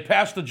 They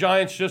passed the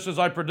Giants just as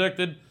I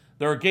predicted.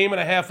 They're a game and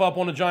a half up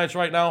on the Giants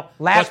right now.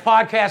 Last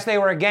podcast, they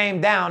were a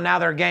game down. Now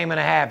they're a game and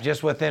a half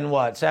just within,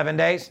 7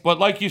 days? But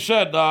like you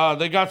said,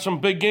 they got some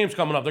big games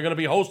coming up. They're going to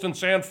be hosting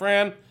San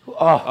Fran.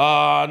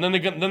 And then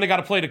they got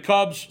to play the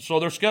Cubs. So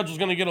their schedule's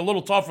going to get a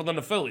little tougher than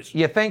the Phillies.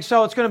 You think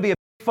so? It's going to be a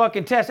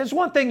fucking test. It's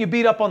one thing you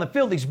beat up on the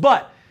Phillies,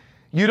 but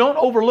you don't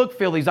overlook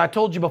Phillies. I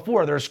told you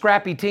before, they're a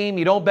scrappy team.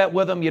 You don't bet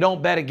with them. You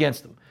don't bet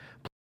against them.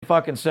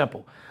 Fucking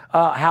simple.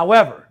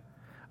 However,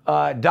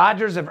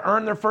 Dodgers have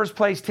earned their first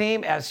place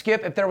team.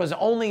 Skip, if there was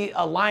only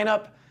a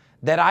lineup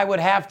that I would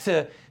have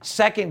to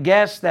second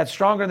guess that's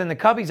stronger than the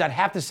Cubbies, I'd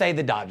have to say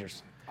the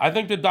Dodgers. I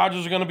think the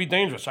Dodgers are going to be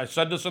dangerous. I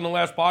said this in the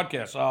last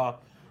podcast. A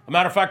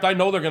matter of fact, I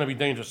know they're going to be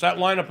dangerous. That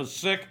lineup is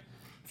sick.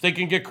 If they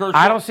can get Kershaw,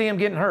 I don't see him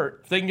getting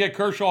hurt. If they can get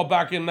Kershaw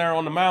back in there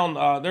on the mound,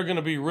 they're going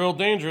to be real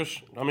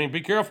dangerous. I mean,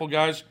 be careful,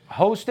 guys.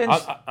 Hosting.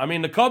 I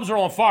mean, the Cubs are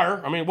on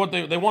fire. I mean,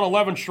 they won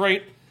 11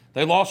 straight.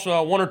 They lost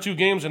 1 or 2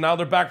 games, and now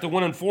they're back to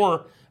winning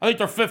 4. I think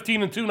they're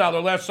 15-2 now.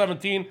 Their last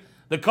 17.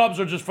 The Cubs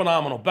are just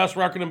phenomenal. Best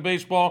record in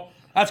baseball.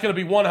 That's going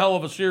to be one hell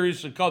of a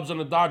series. The Cubs and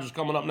the Dodgers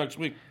coming up next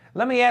week.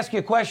 Let me ask you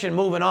a question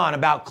moving on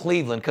about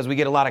Cleveland, because we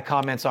get a lot of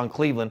comments on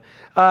Cleveland.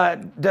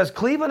 Does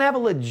Cleveland have a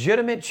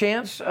legitimate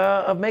chance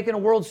of making a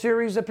World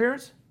Series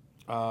appearance?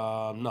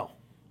 No.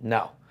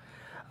 No.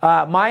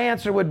 My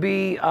answer would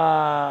be,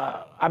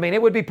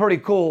 it would be pretty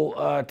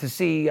cool to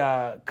see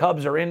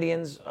Cubs or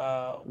Indians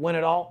win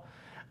it all.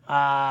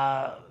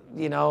 But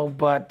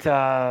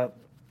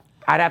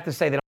I'd have to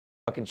say they don't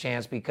have a fucking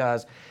chance,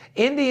 because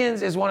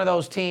Indians is one of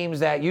those teams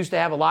that used to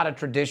have a lot of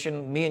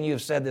tradition. Me and you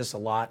have said this a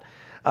lot.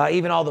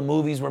 Even all the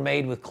movies were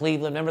made with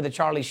Cleveland. Remember the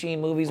Charlie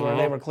Sheen movies where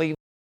they were Cleveland?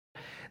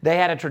 They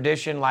had a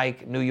tradition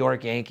like New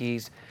York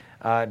Yankees,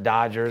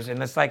 Dodgers,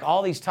 and it's like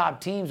all these top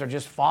teams are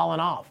just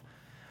falling off.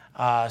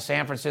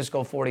 San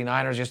Francisco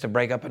 49ers, just to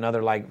break up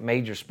another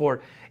major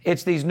sport.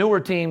 It's these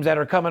newer teams that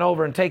are coming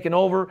over and taking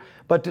over.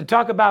 But to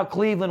talk about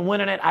Cleveland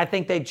winning it, I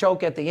think they'd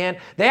choke at the end.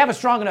 They have a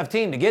strong enough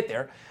team to get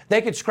there.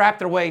 They could scrap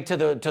their way to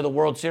the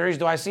World Series.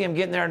 Do I see them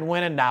getting there and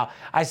winning? Now,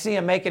 I see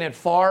them making it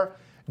far,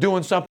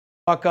 doing something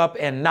fuck up,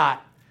 and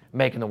not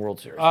making the World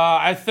Series.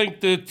 I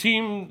think the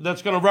team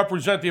that's going to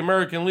represent the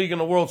American League in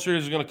the World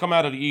Series is going to come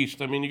out of the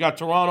East. I mean, you got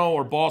Toronto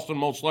or Boston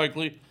most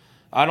likely.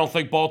 I don't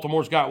think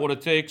Baltimore's got what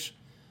it takes.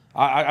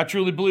 I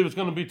truly believe it's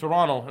going to be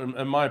Toronto,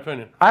 in my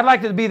opinion. I'd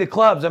like it to be the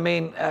clubs. I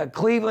mean,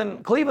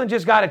 Cleveland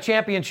just got a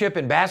championship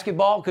in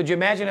basketball. Could you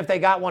imagine if they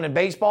got one in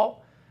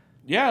baseball?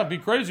 Yeah, it'd be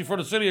crazy for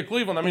the city of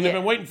Cleveland. I mean, they've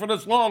been waiting for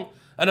this long,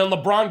 and then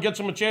LeBron gets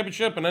them a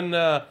championship, and then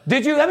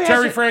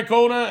Terry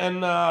Francona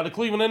and the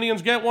Cleveland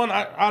Indians get one.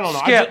 I don't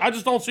know. I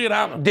just don't see it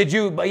happening. Did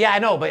you? Yeah, I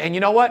know. But and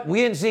you know what? We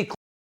didn't see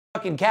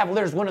fucking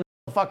Cavaliers winning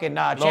the fucking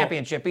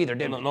championship either,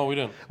 did we? No, we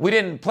didn't. We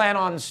didn't plan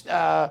on.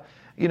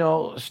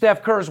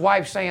 Steph Kerr's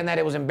wife saying that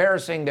it was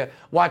embarrassing to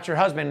watch your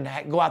husband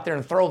go out there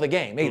and throw the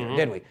game either,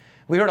 did we?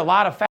 We heard a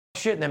lot of foul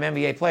shit in them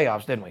NBA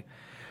playoffs, didn't we?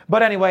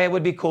 But anyway, it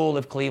would be cool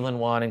if Cleveland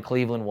won and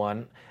Cleveland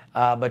won.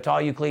 But to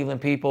all you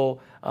Cleveland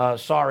people,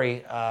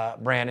 sorry,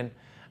 Brandon,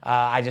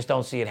 I just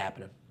don't see it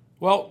happening.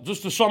 Well,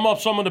 just to sum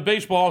up some of the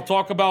baseball, I'll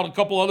talk about a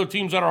couple other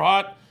teams that are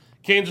hot.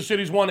 Kansas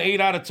City's won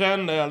 8 out of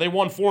 10. They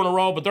won 4 in a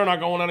row, but they're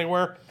not going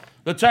anywhere.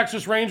 The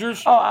Texas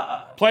Rangers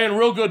playing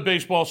real good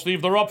baseball,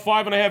 Steve. They're up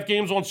 5.5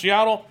 games on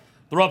Seattle.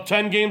 They're up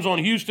 10 games on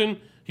Houston.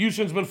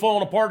 Houston's been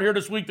falling apart here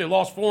this week. They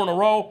lost 4 in a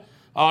row.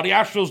 The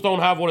Astros don't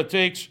have what it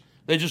takes.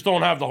 They just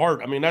don't have the heart.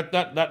 I mean,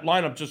 that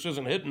lineup just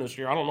isn't hitting this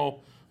year. I don't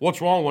know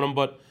what's wrong with them,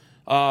 but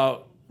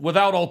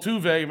without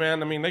Altuve,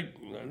 man, I mean,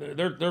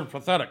 they're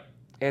pathetic.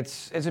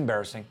 It's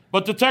embarrassing.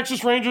 But the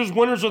Texas Rangers,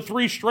 winners of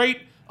 3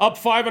 straight, up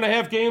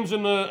 5.5 games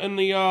in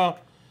the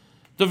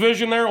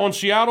division there on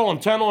Seattle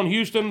and 10 on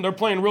Houston. They're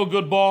playing real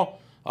good ball.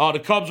 The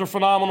Cubs are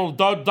phenomenal.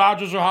 The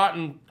Dodgers are hot,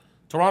 and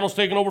Toronto's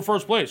taking over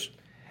first place.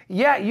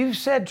 Yeah, you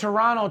said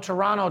Toronto.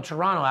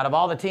 Out of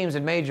all the teams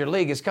in Major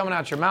League, it's coming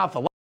out your mouth a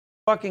lot.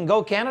 Fucking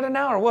go Canada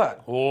now or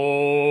what?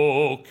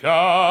 Oh,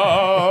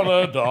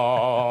 Canada.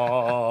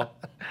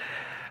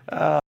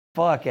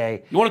 Fuck, eh?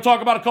 You want to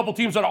talk about a couple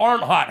teams that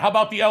aren't hot? How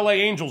about the LA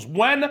Angels?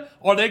 When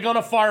are they going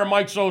to fire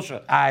Mike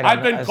Scioscia?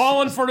 I've been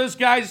calling for this,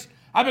 guys.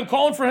 I've been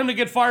calling for him to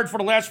get fired for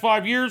the last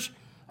 5 years.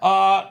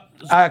 A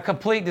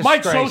complete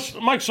disgrace.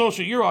 Mike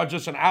Scioscia, you're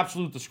just an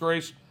absolute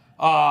disgrace.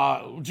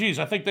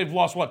 I think they've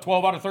lost,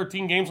 12 out of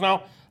 13 games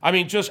now? I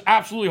mean, just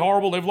absolutely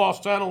horrible. They've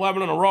lost 10,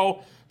 11 in a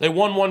row. They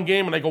won 1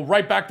 game, and they go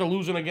right back to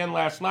losing again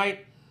last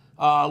night.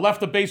 Left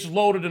the bases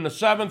loaded in the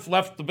 7th,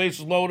 left the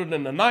bases loaded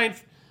in the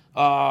 9th.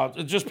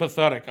 It's just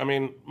pathetic. I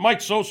mean, Mike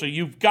Scioscia,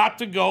 you've got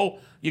to go.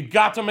 You've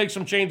got to make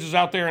some changes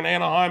out there in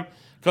Anaheim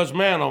because,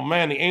 man, oh,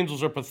 man, the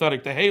Angels are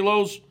pathetic. The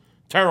Halos,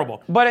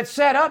 Terrible. But it's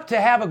set up to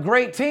have a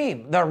great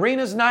team. The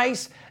arena's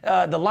nice.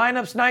 The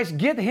lineup's nice.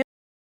 Get him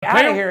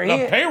out of here.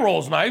 The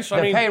payroll's nice.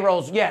 The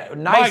payroll's,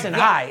 nice and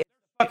high.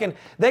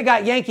 They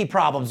got Yankee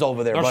problems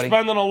over there, They're buddy.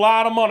 spending a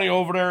lot of money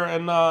over there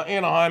in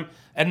Anaheim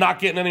and not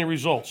getting any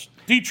results.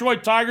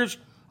 Detroit Tigers,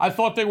 I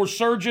thought they were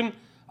surging.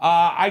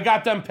 I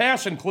got them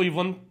passing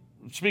Cleveland.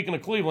 Speaking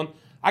of Cleveland,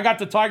 I got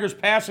the Tigers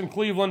passing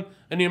Cleveland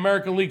in the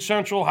American League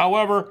Central.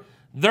 However,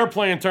 they're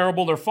playing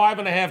terrible. They're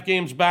 5.5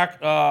 games back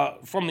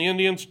from the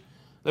Indians.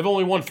 They've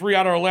only won 3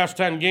 out of their last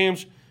 10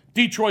 games.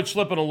 Detroit's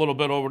slipping a little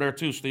bit over there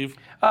too, Steve.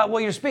 Well,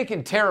 you're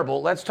speaking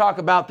terrible. Let's talk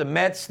about the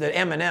Mets, the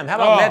M&M. How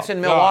about Mets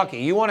in Milwaukee?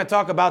 You want to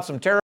talk about some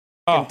terrible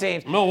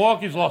teams?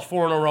 Milwaukee's lost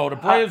 4 in a row. The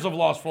Braves have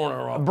lost 4 in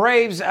a row.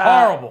 Braves.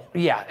 Horrible.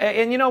 Yeah,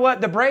 and you know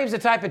what? The Braves, the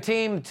type of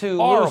team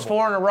to lose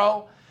 4 in a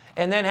row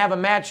and then have a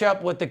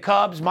matchup with the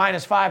Cubs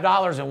minus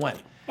 $5 and win.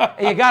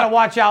 You got to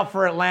watch out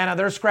for Atlanta.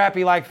 They're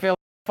scrappy like Philly,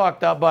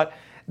 fucked up, but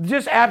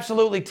just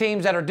absolutely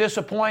teams that are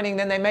disappointing.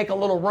 Then they make a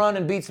little run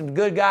and beat some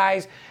good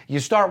guys. You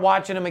start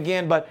watching them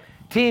again, but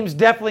teams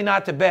definitely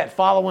not to bet.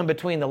 Following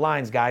between the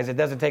lines, guys. It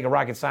doesn't take a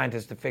rocket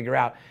scientist to figure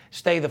out.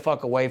 Stay the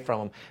fuck away from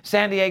them.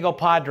 San Diego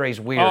Padres,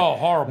 weird. Oh,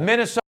 horrible.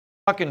 Minnesota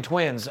fucking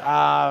Twins.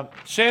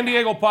 San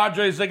Diego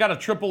Padres, they got a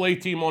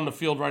AAA team on the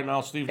field right now,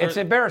 Steve. It's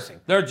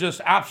embarrassing. They're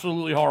just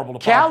absolutely horrible.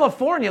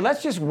 California,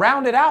 let's just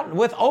round it out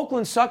with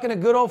Oakland sucking a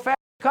good old-fashioned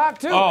cock,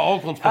 too. Oh,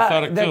 Oakland's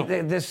pathetic,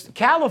 too. This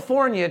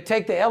California,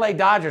 take the L.A.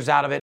 Dodgers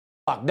out of it.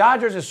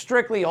 Dodgers is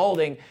strictly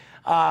holding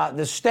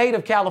the state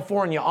of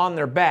California on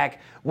their back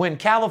when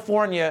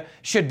California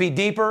should be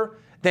deeper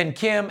than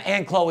Kim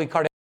and Khloe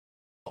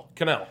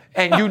Kardashian.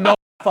 And you know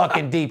how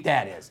fucking deep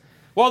that is.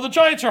 Well, the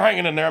Giants are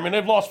hanging in there. I mean,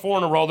 they've lost 4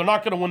 in a row. They're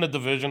not going to win the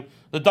division.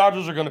 The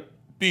Dodgers are going to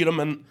beat them,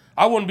 and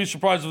I wouldn't be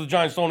surprised if the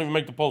Giants don't even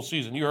make the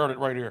postseason. You heard it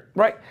right here.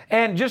 Right.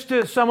 And just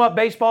to sum up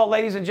baseball,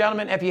 ladies and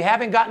gentlemen, if you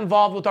haven't gotten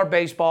involved with our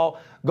baseball,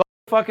 go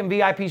to fucking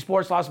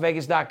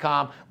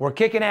VIPSportsLasVegas.com. We're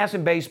kicking ass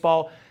in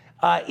baseball.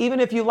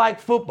 Even if you like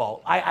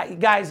football,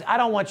 guys, I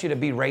don't want you to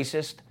be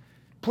racist.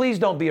 Please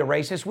don't be a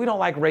racist. We don't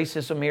like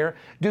racism here.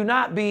 Do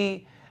not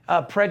be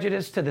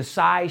prejudiced to the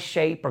size,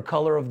 shape, or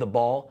color of the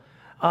ball.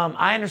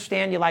 I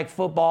understand you like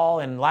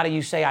football, and a lot of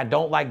you say I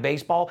don't like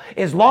baseball.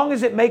 As long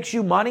as it makes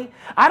you money,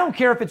 I don't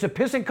care if it's a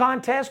pissing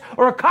contest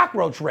or a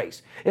cockroach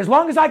race. As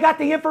long as I got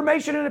the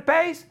information and it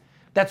pays,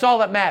 that's all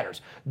that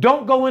matters.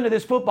 Don't go into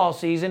this football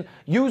season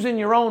using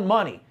your own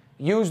money.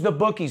 Use the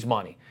bookies'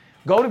 money.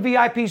 Go to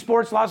VIP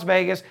Sports Las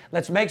Vegas.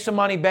 Let's make some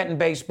money betting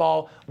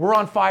baseball. We're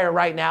on fire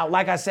right now.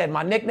 Like I said,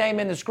 my nickname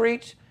in the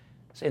Screech,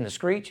 it's in the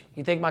Screech.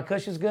 You think my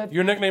cush is good?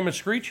 Your nickname is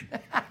Screech?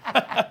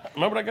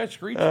 Remember that guy,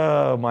 Screech?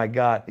 Oh, my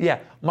God. Yeah,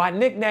 my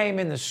nickname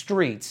in the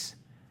streets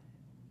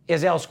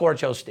is El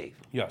Scorcho Steve.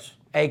 Yes.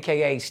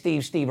 A.K.A.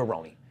 Steve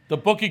Aroni. The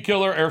bookie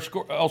killer, El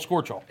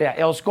Scorcho. Yeah,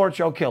 El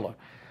Scorcho killer.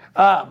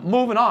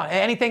 Moving on.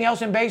 Anything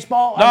else in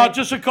baseball? No,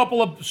 just a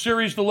couple of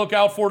series to look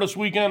out for this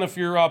weekend if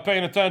you're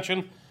paying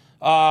attention.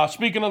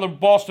 Speaking of the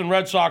Boston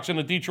Red Sox and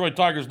the Detroit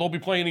Tigers, they'll be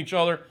playing each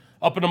other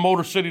up in the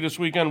Motor City this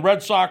weekend.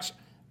 Red Sox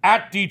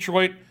at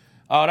Detroit.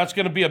 That's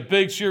going to be a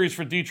big series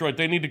for Detroit.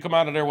 They need to come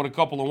out of there with a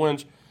couple of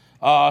wins.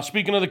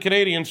 Speaking of the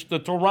Canadians, the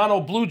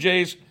Toronto Blue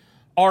Jays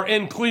are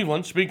in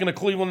Cleveland. Speaking of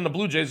Cleveland and the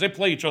Blue Jays, they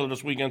play each other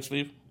this weekend,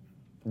 Steve.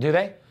 Do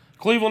they?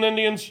 Cleveland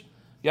Indians.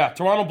 Yeah,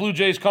 Toronto Blue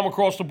Jays come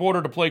across the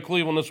border to play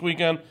Cleveland this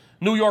weekend.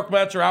 New York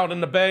Mets are out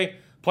in the Bay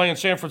playing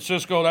San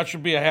Francisco. That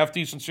should be a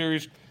half-decent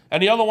series.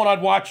 And the other one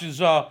I'd watch is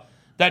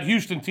that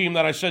Houston team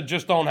that I said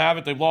just don't have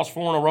it. They've lost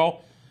 4 in a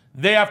row.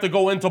 They have to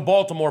go into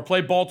Baltimore,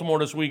 play Baltimore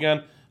this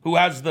weekend, who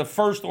has the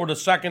first or the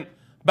second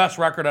best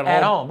record at home.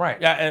 At home, right.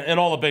 Yeah, in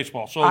all of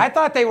baseball. So I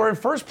thought they were in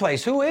first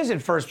place. Who is in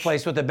first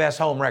place with the best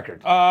home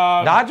record?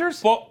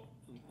 Dodgers? Well,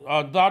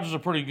 Dodgers are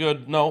pretty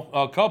good. No,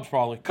 Cubs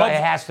probably. Cubs,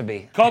 it has to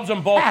be. Cubs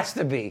and Baltimore. Has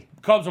to be.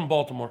 Cubs and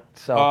Baltimore.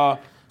 So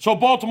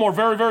Baltimore,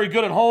 very, very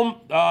good at home.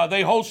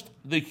 They host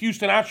the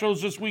Houston Astros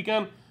this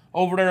weekend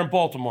over there in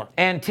Baltimore.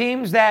 And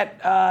teams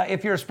that,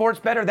 if you're a sports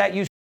bettor, that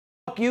you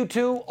fuck you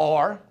to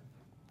are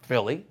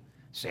Philly,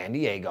 San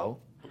Diego,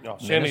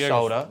 San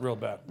Minnesota, real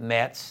bad.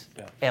 Mets,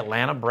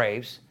 Atlanta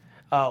Braves.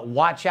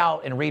 Watch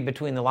out and read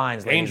between the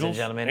lines, ladies and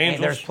gentlemen.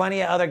 Angels. There's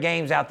plenty of other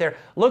games out there.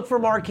 Look for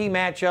marquee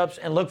matchups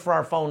and look for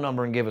our phone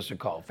number and give us a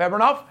call. Fair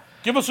enough?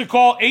 Give us a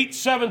call,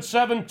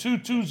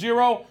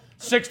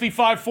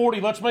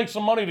 877-220-6540. Let's make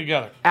some money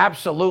together.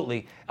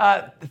 Absolutely.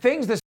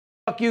 Things to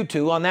fuck you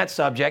to on that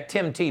subject,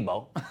 Tim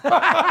Tebow.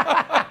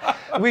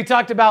 We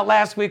talked about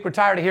last week. We're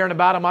tired of hearing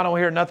about him. I don't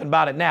hear nothing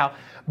about it now.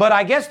 But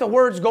I guess the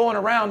word's going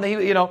around,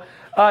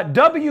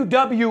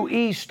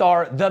 WWE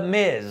star The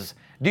Miz.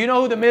 Do you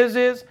know who The Miz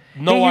is?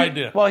 No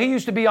idea. Well, he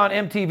used to be on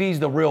MTV's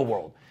The Real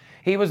World.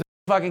 He was a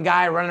fucking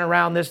guy running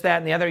around this, that,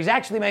 and the other. He's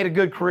actually made a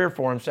good career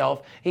for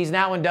himself. He's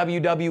now in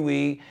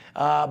WWE.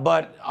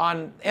 But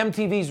on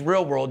MTV's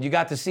Real World, you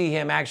got to see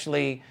him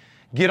actually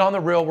get on the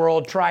real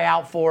world, try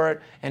out for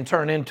it, and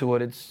turn into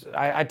it.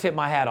 I tip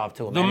my hat off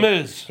to him. The man.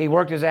 Miz. He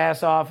worked his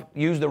ass off,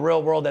 used the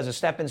real world as a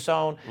stepping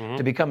stone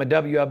to become a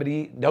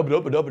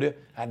WWE.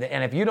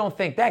 And if you don't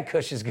think that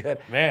cush is good,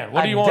 Man,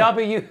 what do you want?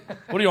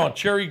 What do you want?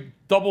 Cherry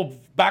double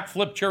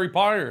backflip cherry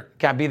pie or?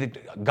 Can I be the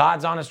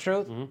God's honest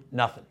truth?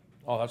 Nothing.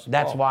 Oh, that's the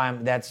That's problem. why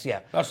I'm. That's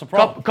yeah. That's the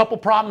problem. Couple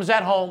problems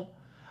at home.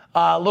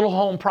 Little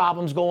home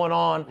problems going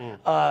on.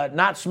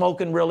 Not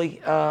smoking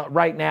really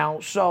right now.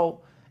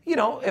 So,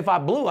 if I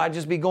blew, I'd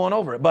just be going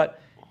over it.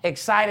 But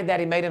excited that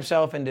he made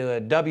himself into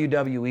a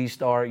WWE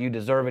star. You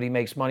deserve it. He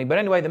makes money. But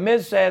anyway, The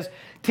Miz says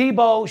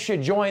Tebow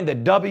should join the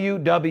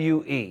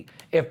WWE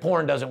if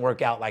porn doesn't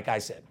work out, like I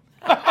said.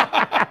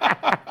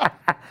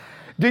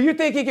 Do you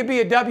think he could be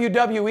a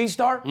WWE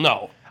star?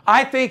 No.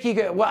 I think he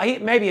could. Well,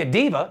 maybe a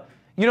diva.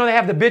 They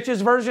have the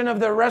bitches version of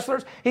the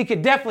wrestlers. He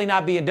could definitely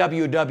not be a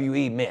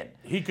WWE man.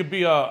 He could be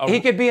He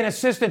could be an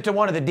assistant to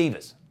one of the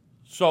divas.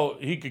 So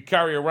he could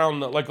carry around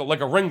like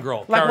a ring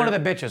girl. Like one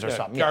of the bitches or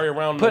something. Carry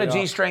around. Put a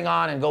G-string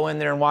on and go in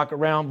there and walk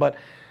around. But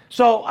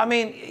so,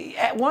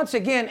 once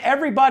again,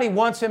 everybody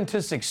wants him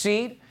to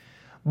succeed.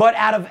 But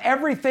out of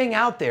everything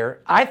out there,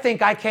 I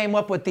think I came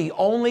up with the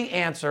only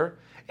answer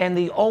and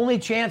the only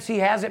chance he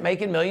has at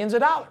making millions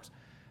of dollars.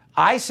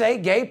 I say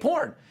gay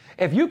porn.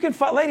 If you can,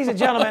 ladies and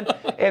gentlemen,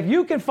 if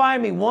you can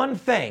find me one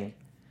thing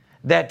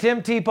that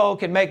Tim Tebow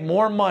can make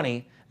more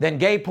money than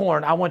gay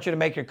porn, I want you to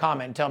make your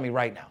comment and tell me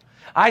right now.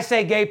 I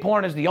say gay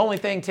porn is the only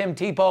thing Tim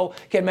Tebow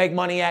can make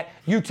money at.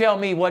 You tell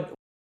me what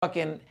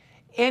fucking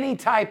any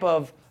type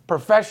of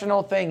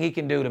professional thing he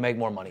can do to make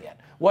more money at.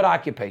 What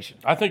occupation?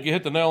 I think you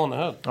hit the nail on the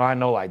head. Oh, I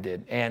know I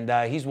did. And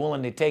he's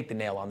willing to take the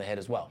nail on the head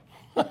as well.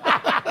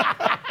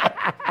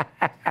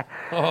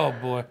 Oh,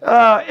 boy.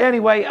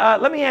 Anyway,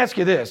 let me ask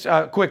you this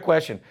quick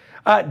question.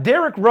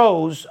 Derrick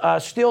Rose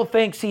still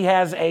thinks he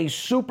has a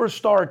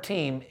superstar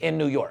team in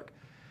New York.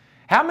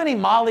 How many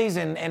mollies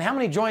and how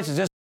many joints is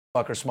this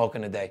fucker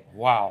smoking a day?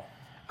 Wow.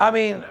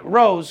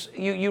 Rose,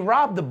 you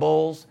robbed the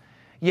Bulls.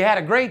 You had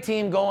a great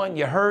team going.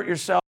 You hurt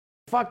yourself.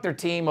 Fucked their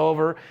team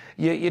over.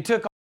 You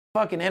took all the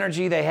fucking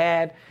energy they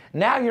had.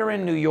 Now you're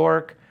in New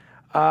York.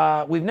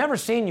 We've never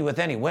seen you with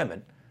any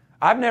women.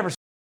 I've never seen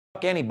you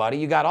fuck anybody.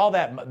 You got all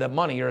the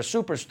money. You're a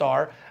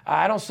superstar.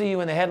 I don't see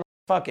you in the headline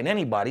fucking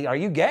anybody. Are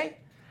you gay?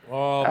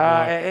 Oh, boy.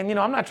 And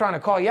I'm not trying to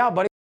call you out,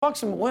 buddy. Fuck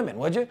some women,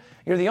 would you?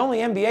 You're the only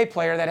NBA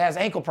player that has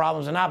ankle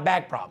problems and not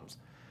back problems.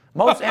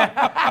 Most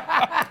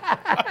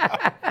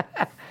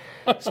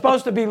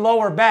supposed to be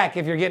lower back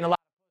if you're getting a lot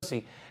of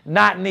pussy,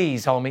 not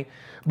knees, homie.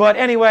 But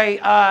anyway,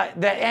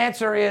 the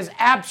answer is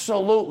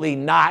absolutely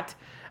not.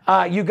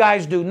 You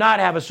guys do not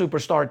have a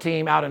superstar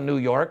team out in New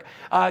York.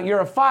 You're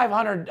a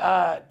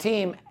 500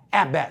 team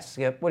at best.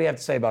 What do you have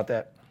to say about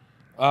that?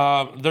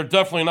 They're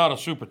definitely not a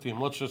super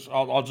team.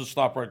 I'll just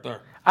stop right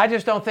there. I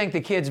just don't think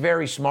the kid's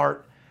very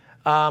smart.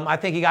 I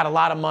think he got a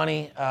lot of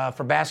money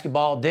for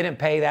basketball, didn't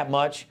pay that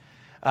much.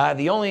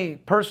 The only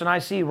person I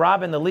see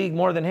robbing the league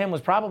more than him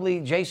was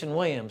probably Jason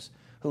Williams,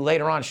 who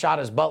later on shot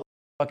his butt with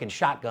a fucking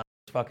shotgun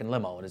in his fucking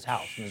limo at his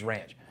house, in his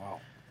ranch. Wow.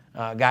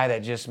 A guy that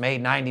just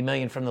made $90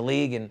 million from the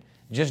league and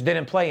just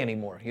didn't play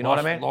anymore. You know what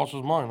I mean? Lost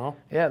his mind, huh?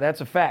 Yeah,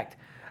 that's a fact.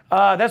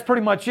 That's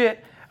pretty much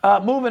it.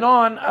 Moving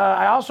on,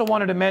 I also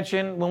wanted to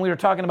mention when we were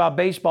talking about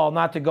baseball,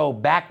 not to go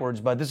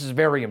backwards, but this is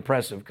very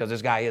impressive because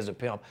this guy is a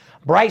pimp.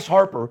 Bryce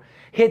Harper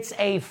hits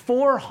a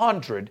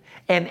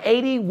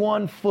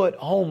 481-foot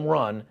home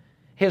run,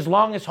 his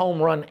longest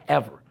home run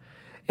ever.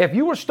 If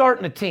you were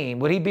starting a team,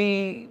 would he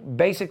be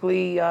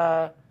basically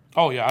your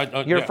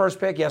first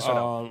pick? Yes or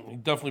no?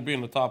 He'd definitely be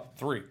in the top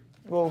 3.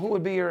 Well, who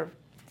would be your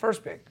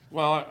first pick?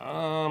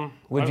 Well,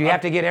 would you have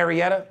to get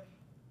Arrieta?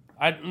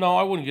 No,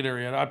 I wouldn't get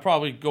Arrieta. I'd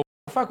probably go.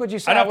 The fuck would you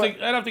say? I'd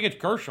have to get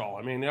Kershaw.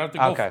 I'd have to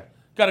go. Okay.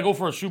 Got to go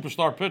for a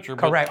superstar pitcher.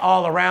 Correct.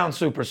 All-around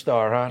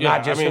superstar, huh? Yeah,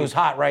 Not just who's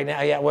hot right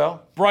now. Yeah,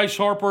 well. Bryce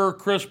Harper,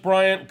 Chris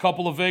Bryant, a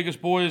couple of Vegas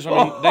boys.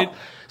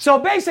 So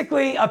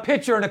basically, a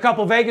pitcher and a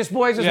couple Vegas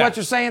boys is what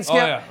you're saying, Skip?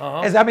 Oh, yeah.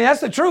 Uh-huh.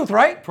 That's the truth,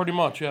 right? Pretty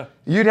much, yeah.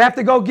 You'd have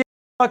to go get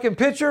a fucking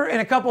pitcher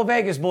and a couple of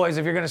Vegas boys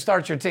if you're going to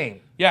start your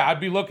team. Yeah, I'd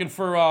be looking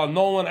for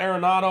Nolan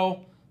Arenado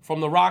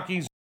from the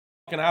Rockies,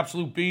 fucking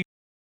absolute beast.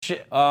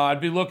 Shit.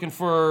 I'd be looking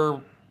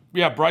for,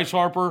 Bryce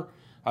Harper.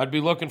 I'd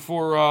be looking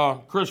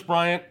for Chris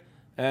Bryant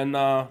and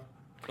a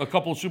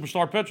couple of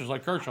superstar pitchers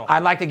like Kershaw.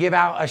 I'd like to give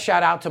out a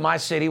shout out to my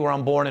city where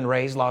I'm born and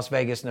raised, Las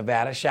Vegas,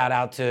 Nevada. Shout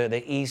out to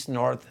the east,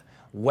 north,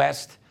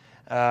 west,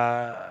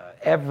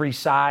 every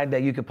side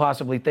that you could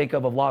possibly think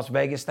of Las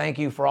Vegas. Thank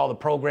you for all the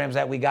programs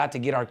that we got to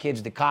get our kids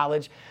to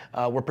college.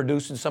 We're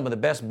producing some of the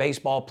best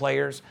baseball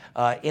players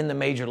in the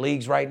major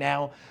leagues right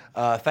now.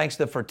 Thanks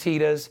to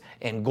Fertitas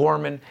and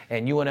Gorman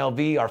and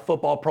UNLV, our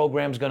football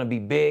program is going to be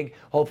big.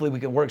 Hopefully we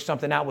can work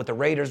something out with the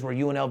Raiders where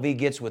UNLV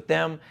gets with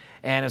them.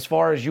 And as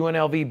far as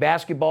UNLV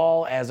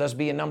basketball, as us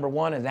being number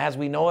one and as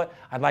we know it,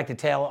 I'd like to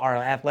tell our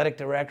athletic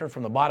director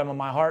from the bottom of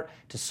my heart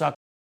to suck.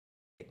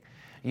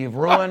 You've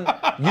ruined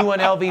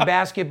UNLV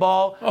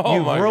basketball.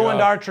 You've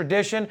ruined our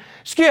tradition.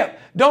 Skip,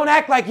 don't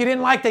act like you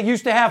didn't like they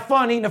used to have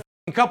fun eating a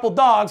couple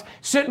dogs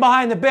sitting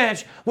behind the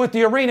bench with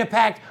the arena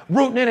packed,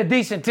 rooting in a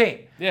decent team.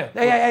 Yeah.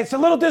 It's a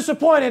little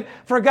disappointing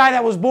for a guy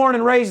that was born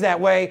and raised that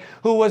way,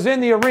 who was in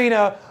the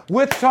arena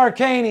with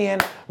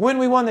Tarkanian when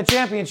we won the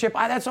championship.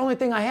 That's the only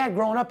thing I had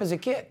growing up as a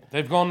kid.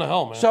 They've gone to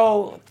hell, man.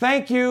 So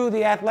thank you,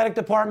 the athletic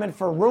department,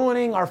 for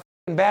ruining our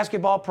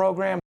basketball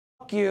program.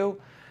 Fuck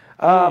you.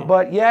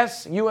 But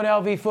yes,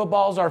 UNLV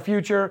football is our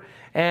future.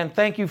 And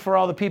thank you for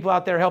all the people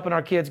out there helping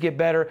our kids get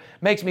better.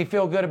 Makes me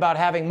feel good about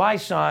having my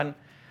son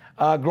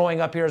growing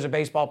up here as a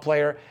baseball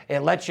player. It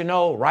lets you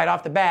know right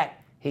off the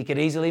bat he could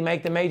easily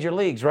make the major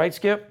leagues, right,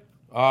 Skip?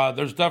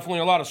 There's definitely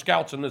a lot of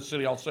scouts in this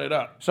city, I'll say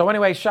that. So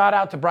anyway, shout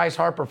out to Bryce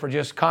Harper for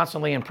just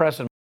constantly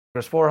impressing.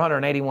 There's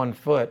 481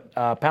 foot,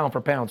 pound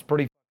for pound. It's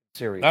pretty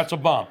serious. That's a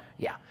bomb.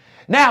 Yeah.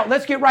 Now,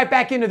 let's get right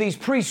back into these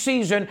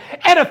preseason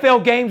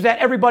NFL games that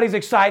everybody's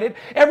excited.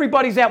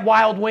 Everybody's at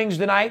Wild Wings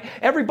tonight.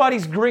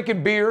 Everybody's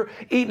drinking beer,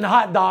 eating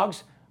hot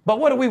dogs. But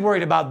what are we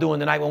worried about doing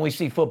tonight when we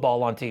see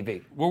football on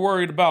TV? We're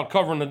worried about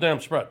covering the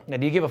damn spread. Now,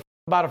 do you give a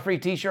about a free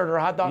T-shirt or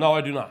a hot dog? No,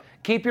 I do not.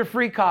 Keep your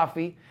free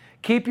coffee,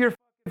 keep your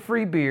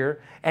free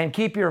beer, and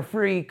keep your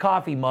free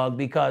coffee mug,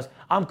 because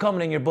I'm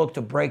coming in your book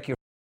to break your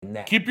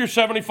neck. Keep your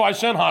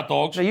 75-cent hot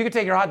dogs. So you can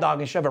take your hot dog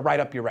and shove it right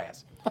up your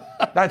ass.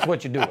 That's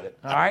what you do with it,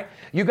 all right?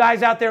 You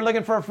guys out there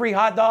looking for a free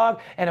hot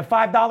dog and a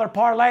 $5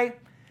 parlay,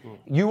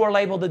 you are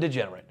labeled a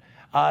degenerate.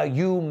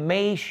 You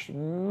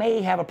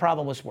may have a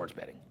problem with sports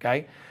betting,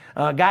 okay?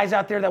 Guys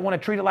out there that want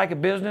to treat it like a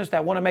business,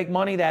 that want to make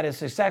money, that is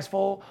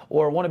successful,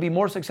 or want to be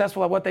more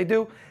successful at what they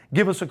do,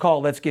 give us a call.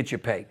 Let's get you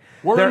paid.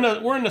 We're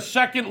in the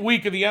second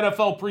week of the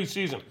NFL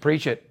preseason.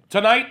 Preach it.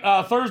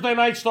 Tonight, Thursday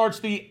night, starts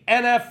the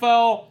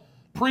NFL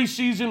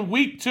preseason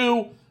week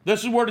 2.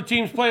 This is where the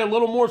teams play a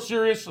little more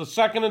serious, the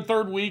second and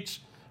third weeks.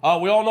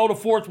 We all know the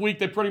fourth week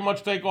they pretty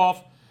much take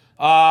off.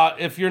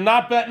 If you're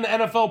not betting the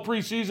NFL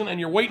preseason and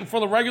you're waiting for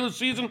the regular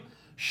season,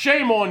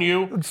 shame on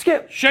you.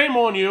 Skip. Shame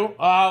on you.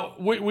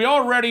 We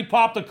already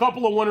popped a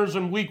couple of winners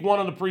in week 1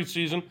 of the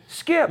preseason.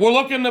 Skip. We're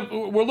looking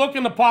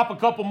to pop a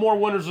couple more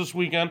winners this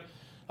weekend.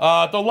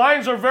 The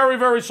lines are very,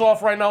 very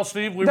soft right now,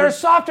 Steve. They're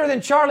softer than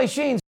Charlie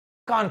Sheen's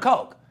on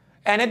Coke.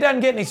 And it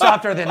doesn't get any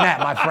softer than that,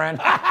 my friend.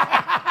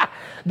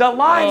 The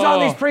lines on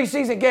these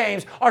preseason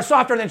games are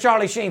softer than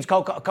Charlie Sheen's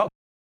Coke.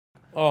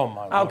 Oh,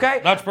 my God. Okay?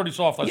 That's pretty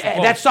soft, I suppose.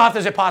 Yeah, that's soft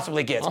as it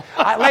possibly gets.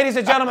 Ladies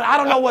and gentlemen, I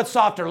don't know what's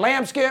softer,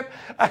 lamb, Skip.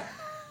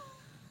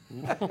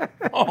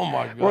 Oh,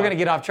 my God. We're going to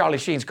get off Charlie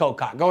Sheen's Coke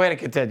cock. Go ahead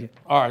and continue.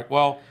 All right,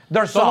 well.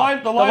 They're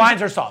soft. The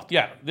lines are soft.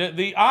 Yeah.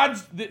 The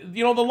odds,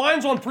 the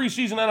lines on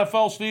preseason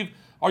NFL, Steve,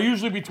 are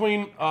usually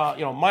between,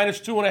 minus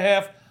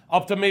 2.5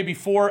 up to maybe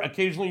 4.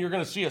 Occasionally you're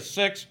going to see a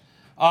 6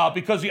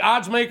 because the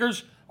odds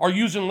makers are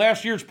using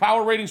last year's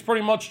power ratings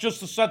pretty much just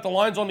to set the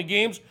lines on the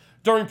games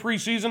during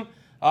preseason.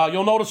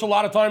 You'll notice a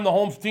lot of time the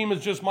home team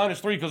is just minus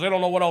 3 because they don't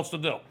know what else to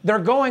do. They're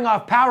going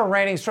off power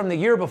ratings from the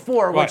year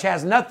before, which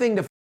has nothing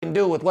to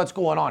do with what's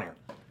going on here.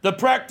 The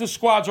practice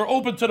squads are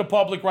open to the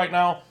public right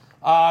now.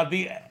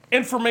 The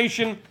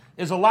information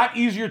is a lot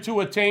easier to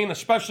attain,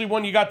 especially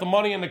when you got the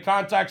money and the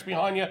contacts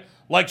behind you,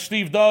 like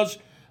Steve does.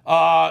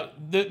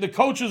 The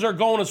coaches are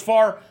going as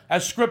far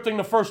as scripting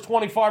the first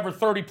 25 or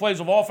 30 plays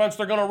of offense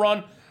they're going to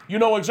run. You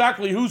know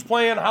exactly who's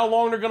playing, how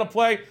long they're going to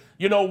play.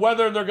 You know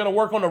whether they're going to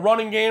work on the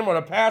running game or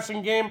the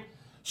passing game.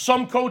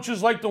 Some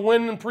coaches like to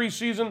win in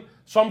preseason.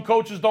 Some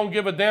coaches don't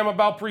give a damn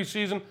about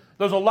preseason.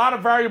 There's a lot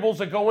of variables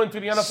that go into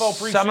the NFL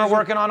preseason. Some are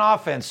working on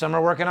offense. Some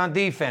are working on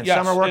defense. Yes,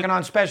 some are working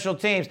on special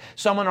teams.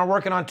 Some are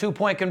working on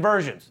 2-point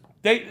conversions.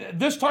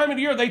 This time of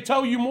the year, they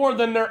tell you more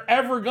than they're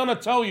ever going to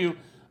tell you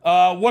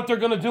what they're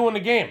going to do in the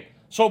game.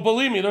 So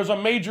believe me, there's a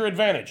major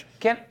advantage.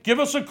 Give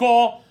us a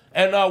call,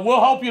 and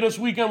we'll help you this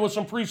weekend with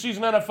some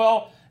preseason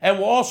NFL, and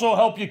we'll also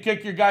help you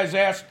kick your guys'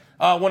 ass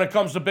when it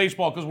comes to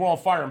baseball, because we're on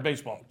fire in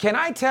baseball. Can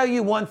I tell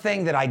you one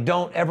thing that I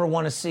don't ever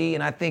want to see,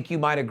 and I think you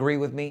might agree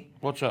with me?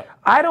 What's up?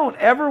 I don't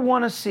ever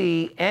want to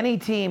see any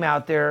team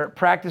out there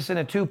practicing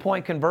a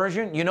 2-point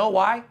conversion. You know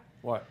why?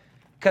 Why?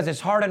 Because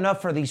it's hard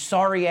enough for these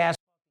sorry-ass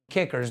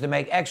kickers to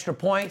make extra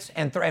points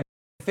and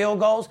field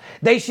goals.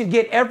 They should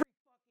get every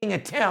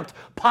attempt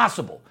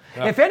possible.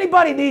 Yeah. If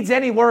anybody needs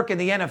any work in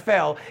the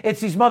NFL,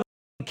 it's these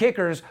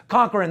kickers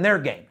conquering their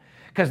game,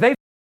 because they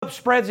up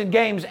spreads in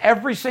games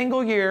every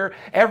single year,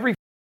 every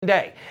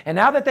day. And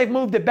now that they've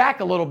moved it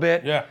back a little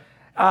bit,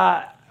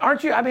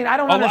 aren't you? I mean, I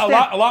don't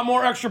understand. A lot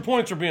more extra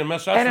points are being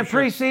missed. And in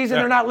preseason,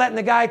 they're not letting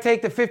the guy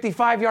take the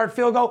 55-yard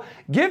field goal.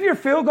 Give your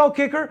field goal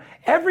kicker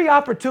every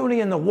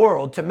opportunity in the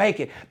world to make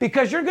it,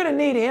 because you're going to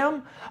need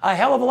him a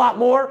hell of a lot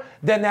more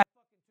than that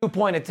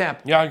 2-point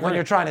attempt when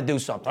you're trying to do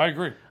something. I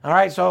agree. All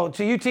right, so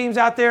to you teams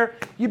out there,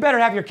 you better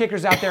have your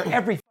kickers out there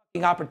every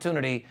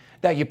opportunity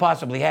that you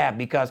possibly have,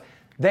 because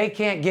they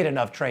can't get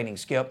enough training,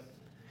 Skip.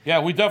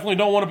 Yeah, we definitely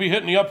don't want to be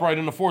hitting the upright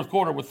in the fourth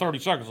quarter with 30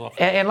 seconds left.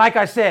 And like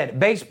I said,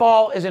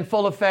 baseball is in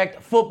full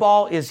effect.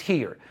 Football is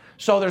here.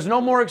 So there's no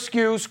more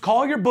excuse.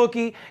 Call your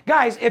bookie.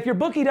 Guys, if your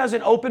bookie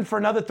doesn't open for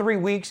another 3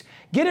 weeks,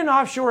 get an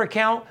offshore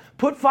account,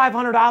 put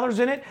 $500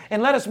 in it,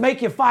 and let us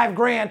make you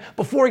 $5,000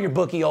 before your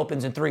bookie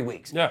opens in 3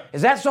 weeks. Yeah.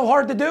 Is that so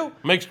hard to do?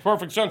 Makes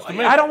perfect sense to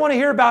me. I don't want to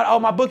hear about, oh,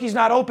 my bookie's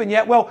not open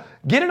yet. Well,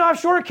 get an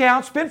offshore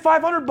account, spend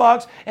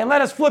 $500, and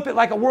let us flip it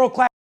like a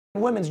world-class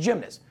women's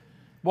gymnast.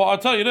 Well, I'll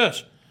tell you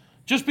this.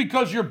 Just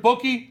because your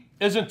bookie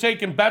isn't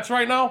taking bets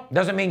right now,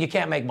 doesn't mean you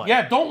can't make money.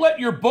 yeah, don't let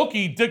your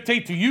bookie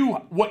dictate to you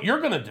what you're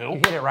going to do. You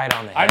hit it right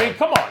on the I head. mean,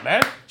 come on,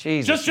 man.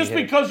 Jesus, just you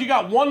hit because you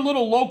got one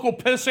little local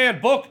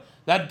pissant book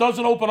that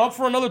doesn't open up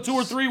for another 2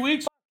 or 3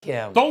 weeks,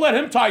 Yeah. don't let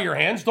him tie your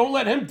hands. Don't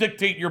let him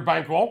dictate your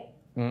bankroll.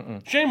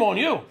 Shame on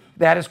you.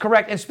 That is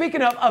correct. And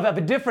speaking of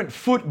a different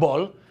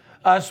football,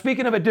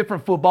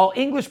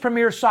 English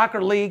Premier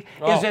Soccer League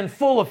is in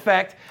full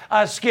effect.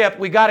 Skip,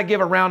 we got to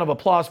give a round of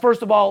applause.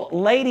 First of all,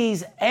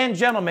 ladies and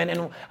gentlemen,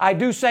 and I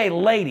do say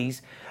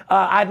ladies,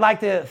 I'd like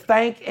to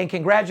thank and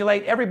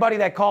congratulate everybody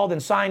that called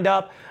and signed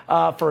up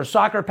for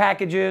soccer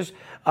packages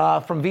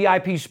from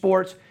VIP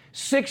Sports.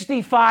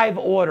 65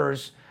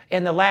 orders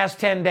in the last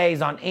 10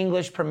 days on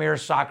English Premier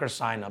Soccer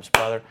signups,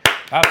 brother.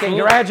 Absolutely.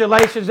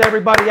 Congratulations,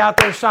 everybody out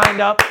there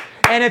signed up.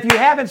 And if you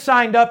haven't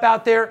signed up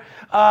out there,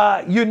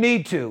 you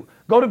need to.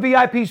 Go to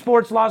VIP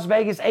Sports Las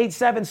Vegas,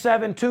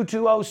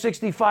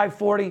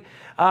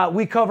 877-220-6540.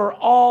 We cover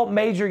all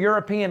major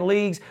European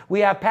leagues.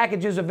 We have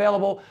packages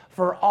available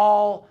for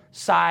all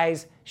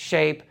size,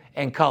 shape,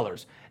 and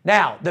colors.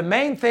 Now, the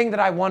main thing that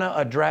I want to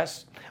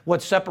address,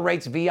 what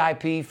separates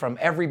VIP from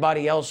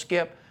everybody else,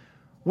 Skip,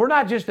 we're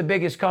not just the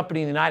biggest company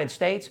in the United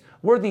States.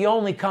 We're the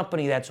only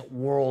company that's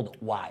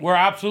worldwide. We're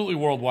absolutely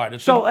worldwide.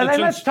 Let's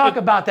talk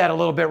about that a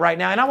little bit right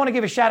now. And I want to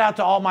give a shout out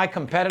to all my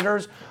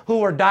competitors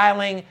who are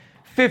dialing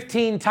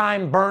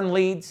 15-time burn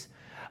leads,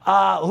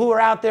 who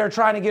are out there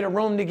trying to get a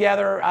room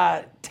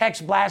together,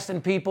 text blasting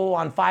people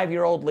on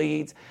 5-year-old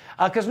leads,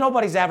 because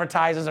nobody's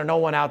advertising. There's no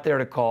one out there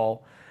to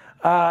call.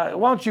 Why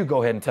don't you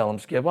go ahead and tell them,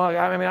 Skip? Well,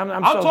 I mean,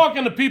 I'm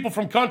talking to people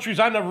from countries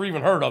I never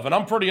even heard of, and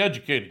I'm pretty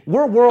educated.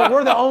 We're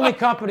the only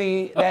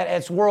company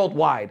it's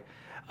worldwide.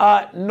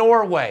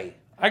 Norway,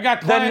 I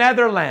got the clients,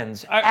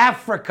 Netherlands,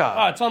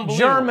 Africa, it's unbelievable.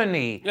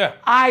 Germany, Yeah.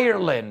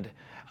 Ireland,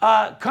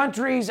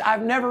 countries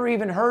I've never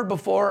even heard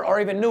before or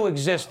even knew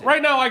existed.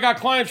 Right now, I got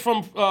clients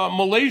from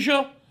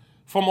Malaysia,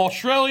 from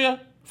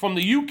Australia, from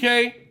the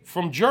UK,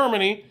 from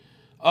Germany,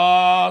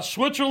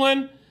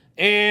 Switzerland,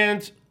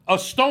 and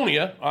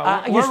Estonia.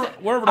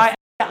 Wherever the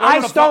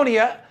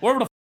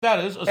that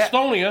is,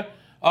 Estonia.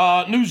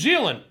 New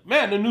Zealand.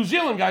 Man, the New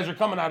Zealand guys are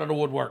coming out of the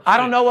woodwork. I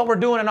don't know what we're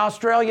doing in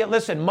Australia.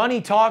 Listen, Money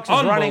Talks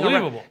is running around.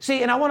 Unbelievable.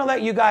 See, and I want to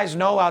let you guys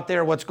know out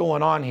there what's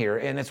going on here,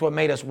 and it's what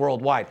made us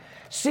worldwide.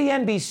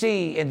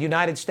 CNBC in the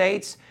United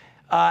States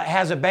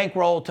has a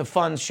bankroll to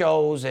fund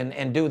shows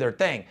and do their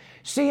thing.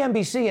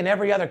 CNBC in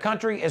every other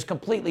country is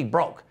completely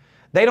broke.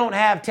 They don't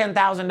have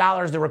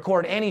 $10,000 to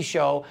record any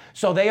show,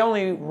 so they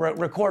only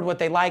record what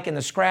they like in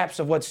the scraps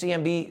of what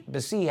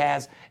CNBC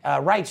has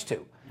rights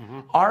to.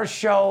 Our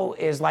show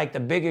is like the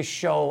biggest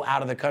show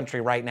out of the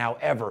country right now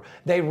ever.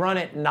 They run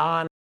it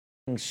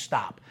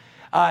non-stop.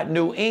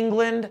 New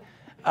Zealand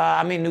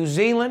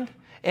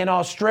and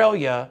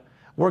Australia,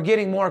 we're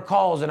getting more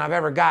calls than I've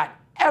ever got,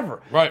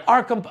 ever. Right.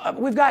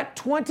 We've got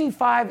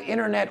 25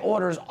 internet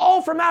orders,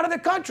 all from out of the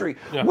country.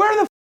 Yeah. Where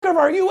the f*** are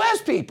our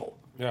U.S. people?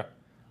 Yeah.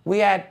 We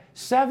had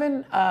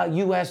 7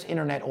 U.S.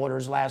 internet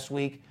orders last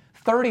week,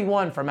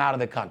 31 from out of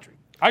the country.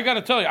 I got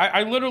to tell you,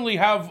 I literally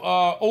have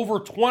over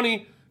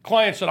 20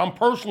 clients that I'm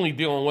personally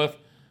dealing with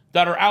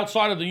that are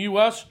outside of the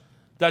U.S.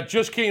 that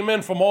just came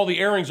in from all the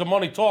airings of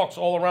Money Talks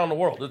all around the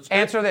world.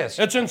 Answer this.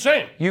 It's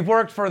insane. You've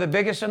worked for the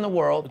biggest in the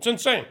world. It's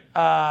insane.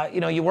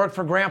 You worked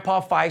for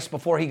Grandpa Feist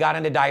before he got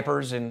into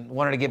diapers and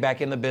wanted to get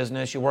back in the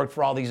business. You worked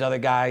for all these other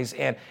guys.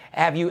 And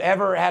have you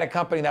ever had a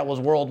company that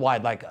was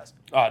worldwide like us?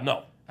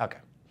 No. Okay.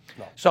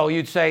 No. So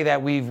you'd say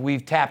that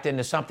we've tapped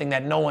into something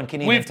that no one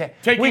can even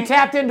we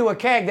tapped into a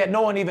keg that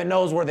no one even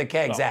knows where the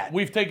keg's at.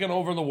 We've taken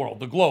over the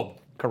world, the globe.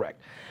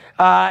 Correct.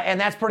 And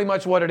that's pretty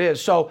much what it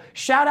is. So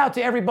shout out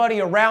to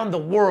everybody around the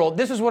world.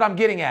 This is what I'm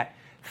getting at.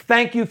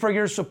 Thank you for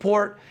your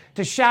support.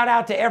 To shout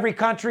out to every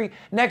country.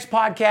 Next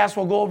podcast,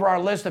 we'll go over our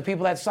list of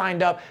people that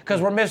signed up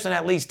because we're missing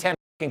at least 10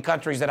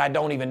 countries that I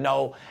don't even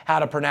know how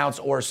to pronounce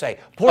or say.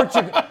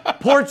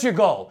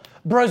 Portugal,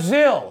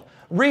 Brazil,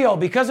 Rio.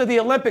 Because of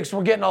the Olympics,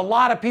 we're getting a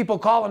lot of people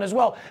calling as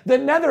well. The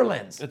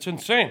Netherlands. It's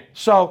insane.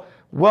 So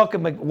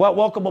welcome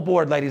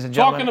aboard, ladies and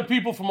gentlemen. Talking to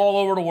people from all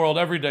over the world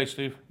every day,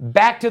 Steve.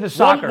 Back to the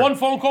soccer. One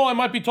phone call, I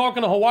might be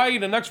talking to Hawaii.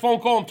 The next phone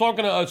call, I'm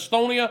talking to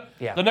Estonia.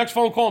 Yeah. The next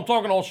phone call, I'm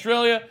talking to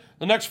Australia.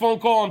 The next phone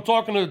call, I'm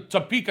talking to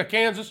Topeka,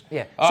 Kansas.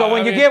 Yeah. So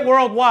when you get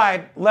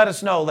worldwide, let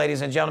us know,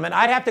 ladies and gentlemen.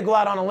 I'd have to go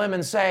out on a limb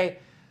and say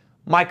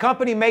my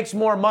company makes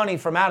more money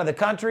from out of the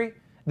country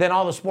than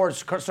all the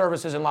sports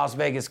services in Las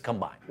Vegas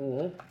combined.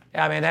 Mm-hmm.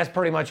 I mean, that's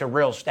pretty much a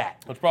real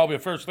stat. That's probably a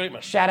fair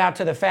statement. Shout out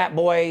to the fat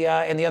boy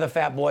and the other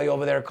fat boy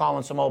over there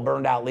calling some old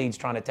burned out leads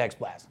trying to text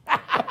blast.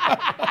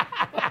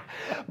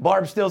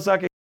 Barb's still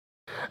sucking.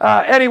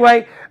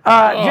 Anyway,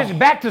 Just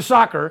back to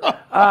soccer.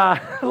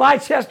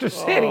 Leicester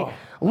City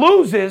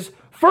loses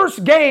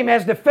first game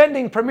as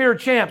defending Premier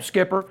champ,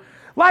 Skipper.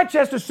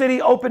 Leicester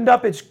City opened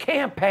up its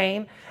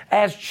campaign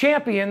as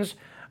champions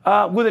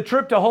with a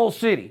trip to Hull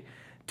City.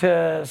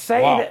 To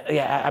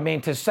say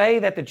to say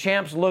that the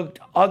champs looked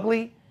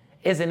ugly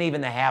isn't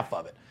even the half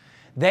of it.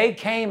 They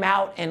came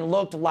out and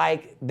looked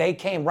like they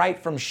came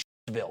right from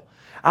Shittsville.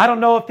 I don't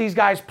know if these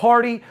guys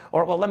party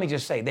or, well, let me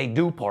just say, they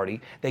do party.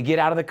 They get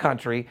out of the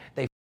country,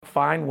 they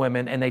find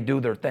women, and they do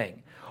their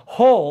thing.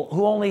 Hull,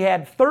 who only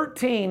had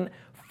 13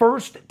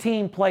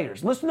 first-team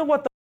players. Listen to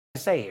what I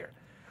say here.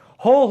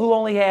 Hull, who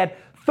only had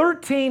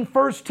 13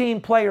 first-team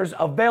players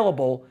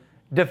available,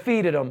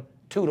 defeated them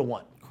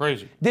 2-1.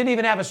 Crazy. Didn't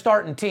even have a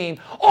starting team.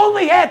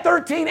 Only had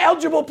 13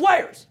 eligible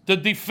players. The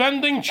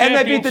defending champions. And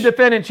they beat the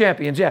defending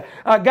champions, yeah.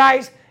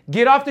 Guys,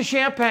 get off the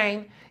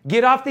champagne,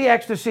 get off the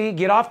ecstasy,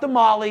 get off the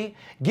molly,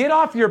 get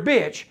off your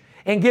bitch,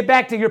 and get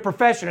back to your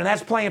profession, and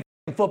that's playing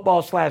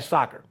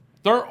football/soccer.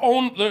 Their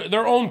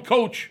own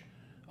coach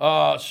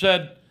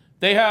said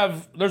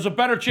there's a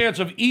better chance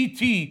of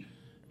E.T.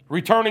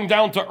 returning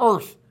down to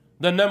Earth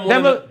than them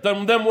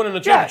winning the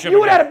championship. Yeah, you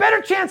would have had a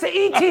better chance of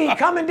E.T.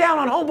 coming down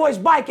on homeboy's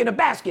bike in a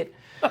basket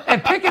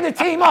and picking the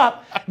team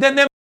up than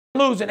them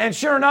losing. And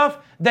sure enough,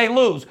 they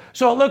lose.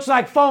 So it looks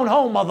like phone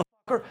home,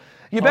 motherfucker.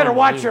 You better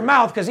watch your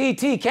mouth because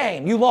E.T.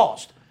 came. You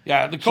lost.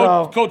 Yeah, the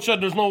coach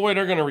said there's no way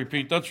they're going to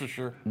repeat. That's for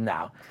sure.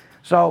 No.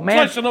 So, it's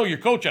nice to know your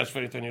coach has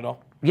faith in you, though.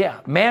 Yeah.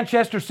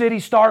 Manchester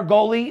City star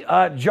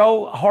goalie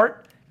Joe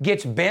Hart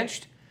gets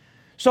benched.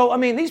 So, I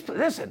mean,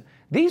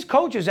 these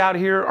coaches out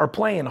here are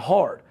playing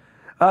hard.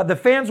 The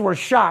fans were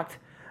shocked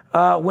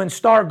when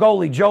star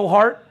goalie Joe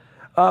Hart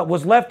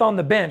was left on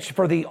the bench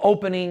for the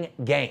opening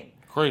game.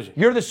 Crazy.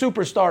 You're the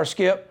superstar,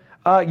 Skip.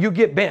 You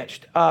get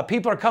benched.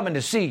 People are coming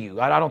to see you.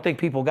 I don't think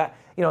people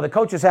the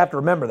coaches have to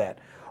remember that.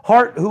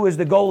 Hart, who is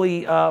the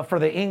goalie for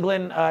the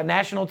England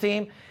national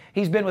team,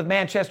 he's been with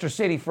Manchester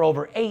City for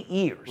over 8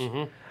 years.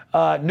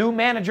 Mm-hmm. New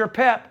manager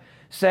Pep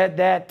said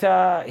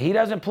that he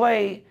doesn't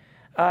play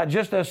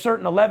just a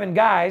certain 11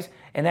 guys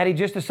and that he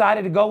just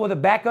decided to go with a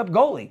backup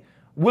goalie.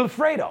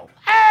 Wilfredo.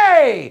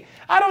 Hey!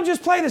 I don't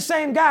just play the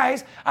same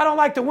guys. I don't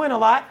like to win a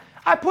lot.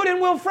 I put in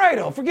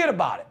Wilfredo. Forget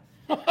about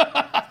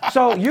it.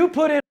 So you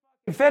put in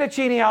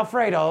Fettuccine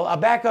Alfredo, a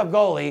backup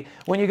goalie,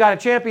 when you got a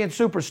champion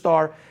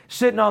superstar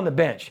sitting on the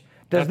bench.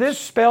 Does this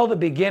spell the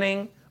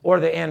beginning or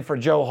the end for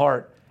Joe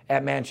Hart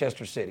at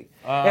Manchester City?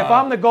 If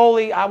I'm the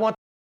goalie, I want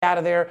out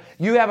of there.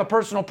 You have a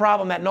personal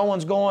problem that no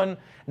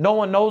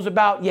one knows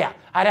about. Yeah,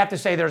 I'd have to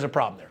say there's a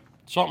problem there.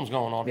 Something's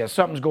going on. Yeah,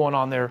 something's going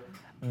on there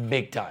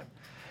big time.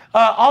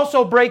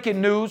 Also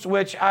breaking news,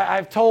 which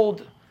I've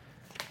told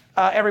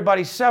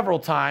everybody several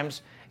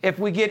times, if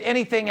we get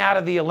anything out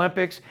of the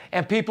Olympics,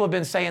 and people have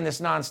been saying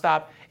this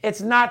nonstop, it's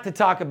not to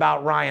talk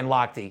about Ryan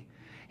Lochte.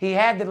 He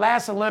had the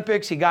last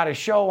Olympics, he got a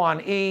show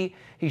on E,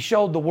 he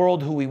showed the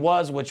world who he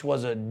was, which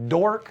was a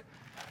dork,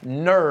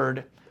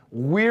 nerd,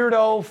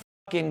 weirdo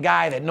fucking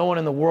guy that no one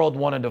in the world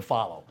wanted to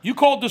follow. You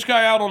called this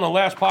guy out on the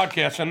last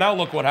podcast, and now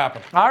look what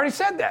happened. I already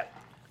said that.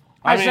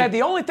 I said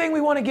the only thing we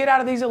want to get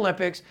out of these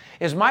Olympics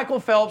is Michael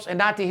Phelps and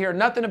not to hear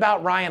nothing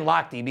about Ryan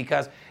Lochte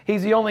because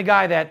he's the only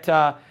guy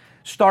that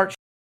starts.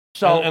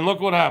 So and look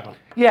what happened.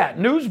 Yeah,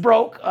 news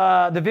broke.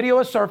 The video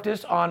has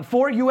surfaced on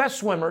 4 U.S.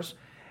 swimmers.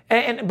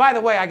 And by the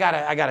way, I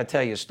gotta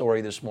tell you a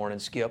story this morning,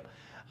 Skip.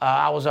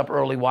 I was up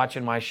early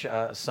watching my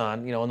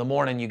son. You know, in the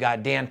morning you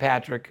got Dan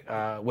Patrick,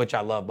 which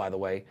I love, by the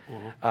way,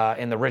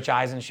 in the Rich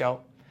Eisen show.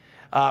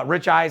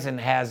 Rich Eisen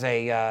has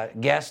a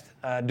guest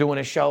doing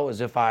a show as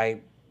if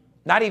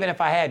not even if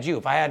I had you,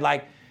 if I had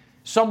like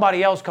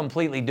somebody else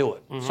completely do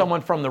it,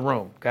 someone from the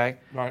room, okay?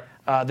 Right.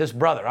 This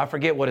brother, I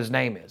forget what his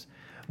name is.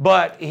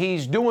 But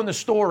he's doing the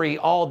story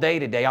all day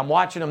today. I'm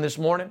watching him this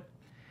morning.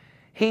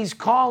 He's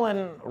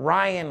calling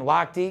Ryan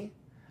Lochte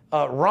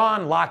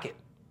Ron Lockett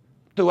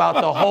throughout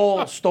the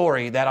whole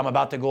story that I'm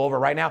about to go over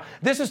right now.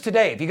 This is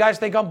today. If you guys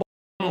think I'm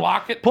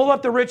Lockett, pull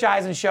up the Rich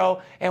Eisen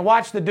show and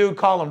watch the dude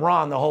call him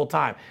Ron the whole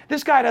time.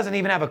 This guy doesn't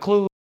even have a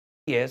clue who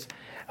he is.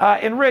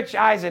 And Rich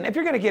Eisen, if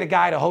you're going to get a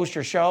guy to host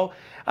your show,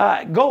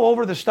 go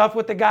over the stuff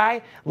with the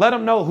guy. Let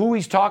him know who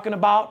he's talking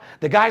about.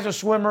 The guy's a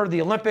swimmer.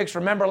 The Olympics,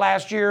 remember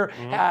last year,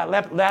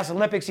 last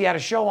Olympics, he had a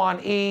show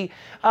on E.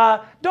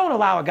 Don't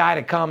allow a guy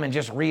to come and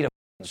just read a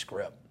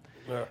script.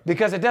 Yeah.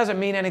 Because it doesn't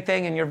mean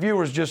anything and your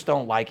viewers just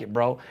don't like it,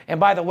 bro.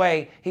 And by the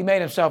way, he made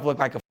himself look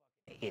like a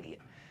idiot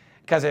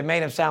because it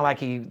made him sound like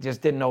he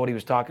just didn't know what he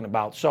was talking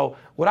about. So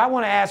what I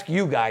want to ask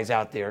you guys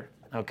out there,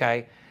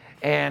 okay,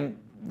 and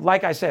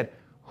like I said,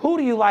 who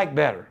do you like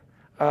better,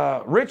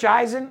 Rich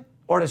Eisen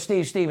or the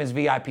Steve Stevens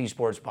VIP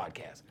Sports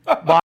Podcast?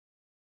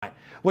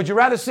 Would you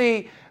rather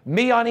see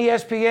me on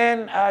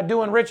ESPN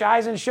doing Rich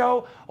Eisen's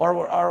show,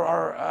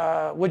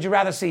 or would you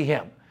rather see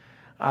him?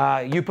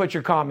 You put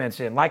your comments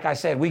in. Like I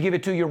said, we give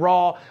it to you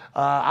raw.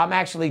 I'm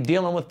actually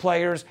dealing with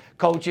players,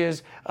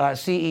 coaches,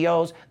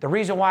 CEOs. The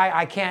reason why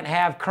I can't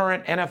have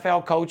current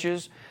NFL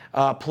coaches,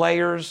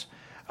 players,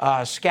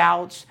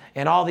 scouts,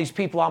 and all these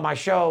people on my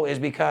show is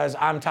because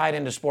I'm tied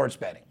into sports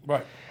betting.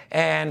 Right.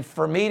 And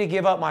for me to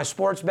give up my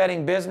sports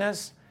betting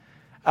business,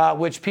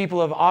 which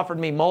people have offered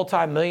me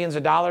multi-millions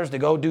of dollars to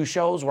go do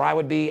shows where I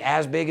would be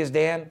as big as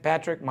Dan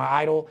Patrick, my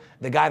idol,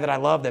 the guy that I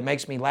love that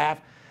makes me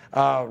laugh.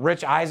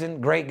 Rich Eisen,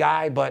 great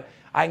guy, but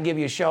I can give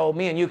you a show.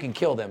 Me and you can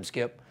kill them,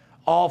 Skip.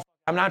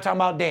 I'm not talking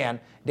about Dan.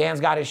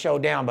 Dan's got his show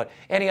down, but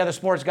any other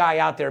sports guy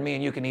out there, me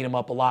and you can eat him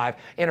up alive,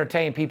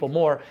 entertain people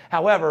more.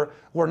 However,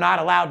 we're not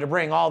allowed to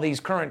bring all these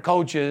current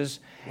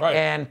coaches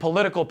and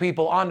political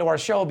people onto our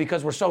show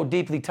because we're so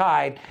deeply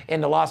tied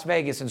into Las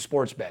Vegas and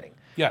sports betting.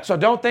 Yeah. So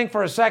don't think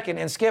for a second,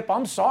 and Skip,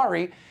 I'm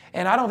sorry,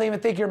 and I don't even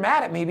think you're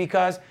mad at me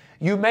because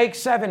you make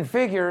 7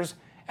 figures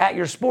at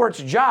your sports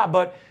job,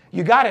 but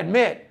you got to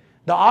admit,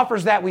 the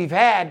offers that we've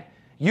had,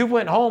 you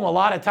went home a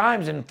lot of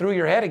times and threw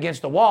your head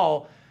against the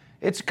wall.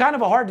 It's kind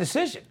of a hard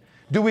decision.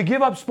 Do we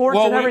give up sports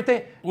and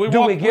everything?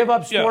 Do we give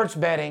up sports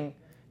betting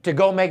to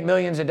go make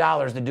millions of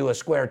dollars to do a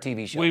square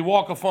TV show? We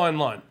walk a fine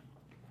line.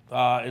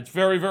 It's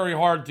very, very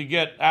hard to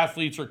get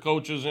athletes or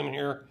coaches in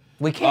here.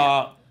 We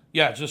can't.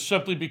 Just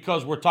simply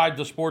because we're tied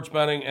to sports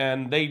betting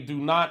and they do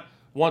not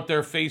want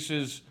their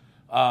faces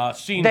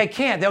seen. They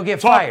can't. They'll get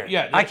fired.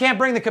 Yeah. I can't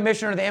bring the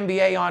commissioner of the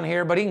NBA on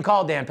here, but he can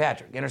call Dan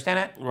Patrick. You understand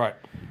that? Right.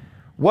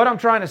 What I'm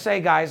trying to say,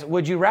 guys,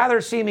 would you rather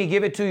see me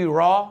give it to you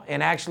raw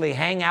and actually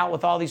hang out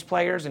with all these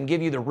players and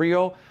give you the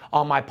real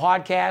on my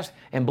podcast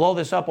and blow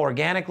this up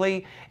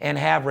organically and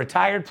have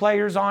retired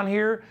players on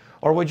here?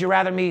 Or would you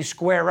rather me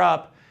square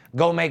up,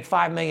 go make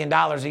 $5 million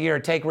a year,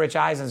 take Rich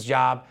Eisen's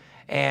job,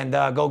 and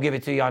go give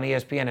it to you on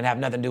ESPN and have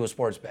nothing to do with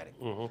sports betting?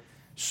 Mm-hmm.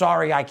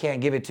 Sorry, I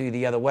can't give it to you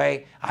the other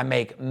way. I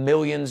make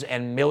millions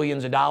and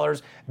millions of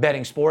dollars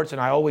betting sports, and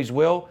I always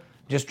will.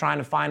 Just trying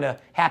to find a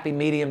happy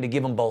medium to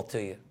give them both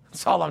to you.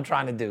 That's all I'm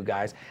trying to do,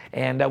 guys.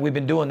 And we've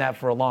been doing that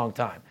for a long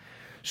time.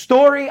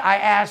 Story, I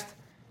asked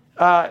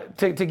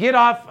to get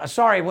off.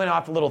 Sorry, I went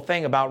off a little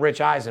thing about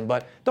Rich Eisen,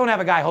 but don't have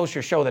a guy host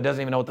your show that doesn't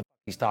even know what the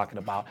he's talking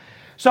about.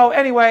 So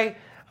anyway,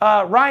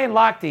 Ryan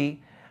Lochte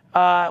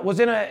was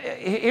in a.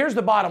 Here's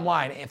the bottom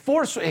line: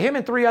 four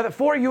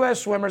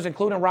U.S. swimmers,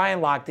 including Ryan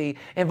Lochte,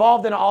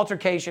 involved in an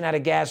altercation at a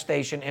gas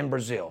station in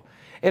Brazil.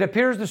 It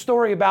appears the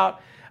story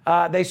about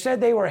they said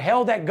they were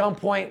held at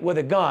gunpoint with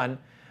a gun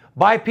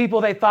by people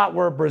they thought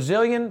were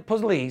Brazilian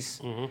police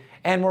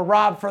and were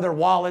robbed for their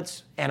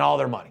wallets and all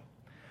their money.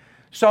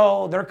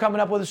 So they're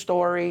coming up with a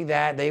story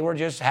that they were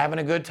just having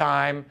a good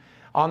time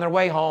on their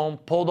way home,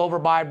 pulled over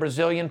by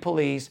Brazilian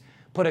police,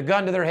 put a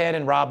gun to their head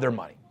and robbed their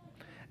money.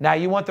 Now,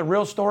 you want the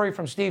real story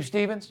from Steve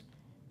Stevens?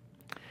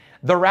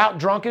 They're out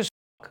drunk as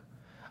fuck.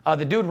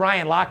 The dude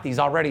Ryan Lochte's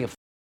already a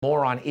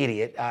moron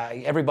idiot.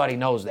 Everybody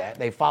knows that.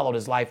 They followed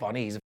his life on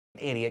E. He's an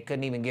idiot.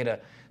 Couldn't even get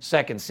a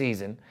second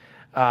season.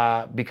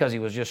 Because he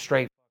was just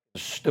straight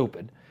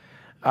stupid.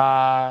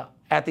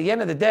 At the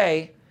end of the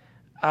day,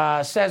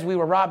 says we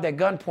were robbed at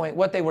gunpoint.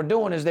 What they were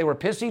doing is they were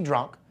pissy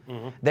drunk.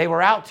 They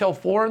were out till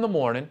 4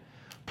 a.m,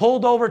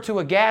 pulled over to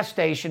a gas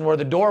station where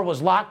the door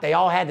was locked. They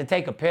all had to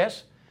take a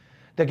piss.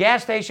 The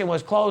gas station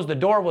was closed. The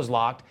door was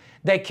locked.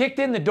 They kicked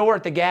in the door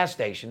at the gas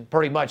station,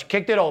 pretty much,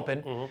 kicked it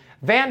open,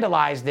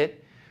 vandalized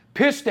it,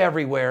 pissed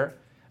everywhere,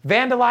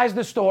 vandalized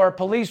the store.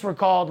 Police were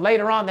called.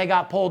 Later on, they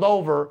got pulled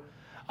over.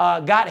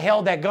 Got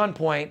held at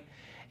gunpoint,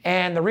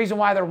 and the reason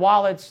why their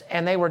wallets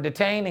and they were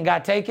detained and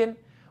got taken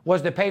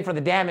was to pay for the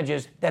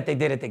damages that they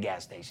did at the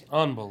gas station.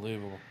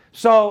 Unbelievable.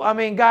 So, I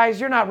mean, guys,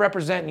 you're not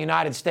representing the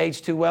United States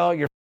too well.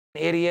 You're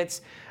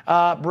idiots.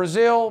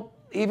 Brazil,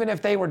 even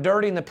if they were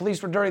dirty and the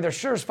police were dirty, they're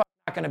sure as fuck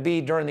not going to be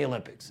during the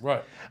Olympics.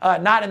 Right.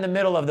 Not in the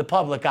middle of the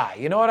public eye.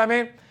 You know what I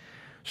mean?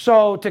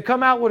 So to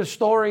come out with a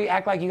story,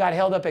 act like you got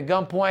held up at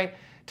gunpoint,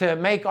 to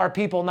make our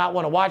people not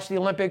want to watch the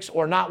Olympics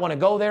or not want to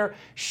go there.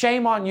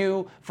 Shame on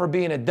you for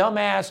being a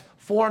dumbass,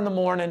 4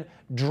 a.m,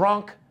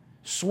 drunk,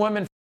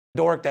 swimming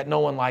dork that no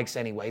one likes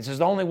anyways. This is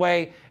the only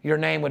way your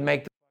name would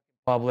make the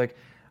public.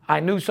 I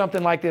knew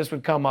something like this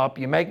would come up.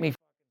 You make me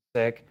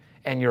sick,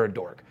 and you're a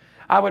dork.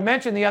 I would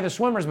mention the other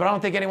swimmers, but I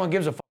don't think anyone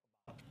gives a fuck.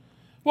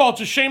 Well,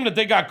 it's a shame that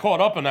they got caught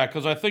up in that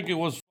because I think it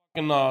was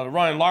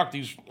Ryan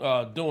Lochte's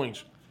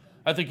doings.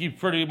 I think he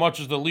pretty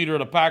much is the leader of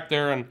the pack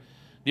there, and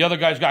the other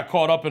guys got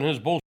caught up in his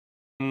bullshit.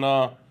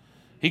 And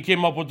he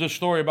came up with this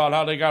story about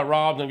how they got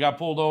robbed and got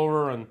pulled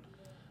over. And,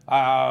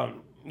 I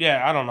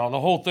don't know.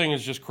 The whole thing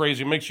is just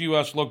crazy. It makes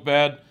U.S. look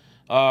bad.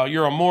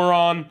 You're a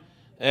moron.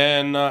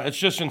 And it's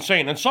just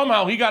insane. And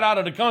somehow he got out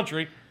of the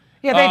country.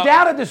 Yeah, they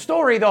doubted the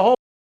story the whole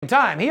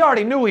time. He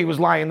already knew he was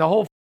lying the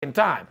whole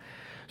time.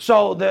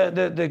 So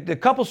the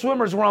couple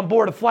swimmers were on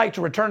board a flight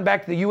to return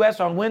back to the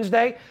U.S. on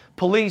Wednesday.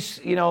 Police,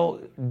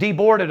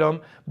 deboarded them,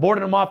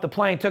 boarded them off the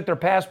plane, took their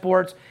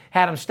passports,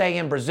 had them stay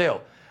in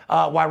Brazil.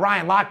 While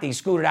Ryan Lochte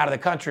scooted out of the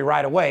country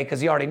right away because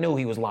he already knew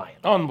he was lying.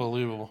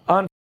 Unbelievable.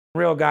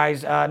 Unreal,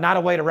 guys. Not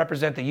a way to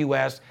represent the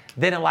U.S.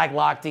 Didn't like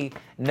Lochte,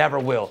 never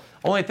will.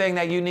 Only thing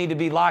that you need to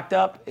be locked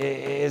up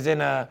is in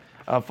a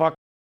fucking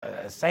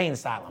insane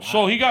asylum.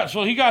 So he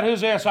got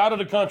his ass out of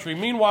the country.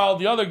 Meanwhile,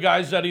 the other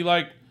guys that he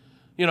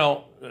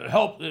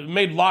helped,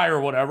 made lie or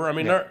whatever. I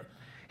mean,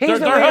 He's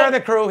the They're leader of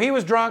the crew. He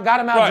was drunk, got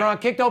him out Right.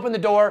 drunk, kicked open the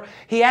door.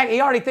 He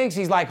already thinks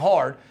he's like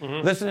hard,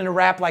 listening to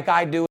rap like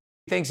I do.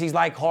 He thinks he's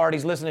like hard.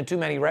 He's listening to too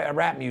many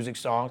rap music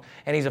songs,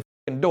 and he's a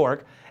fucking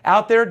dork.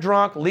 Out there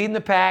drunk, leading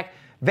the pack,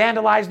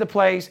 vandalized the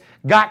place,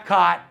 got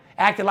caught,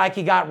 acted like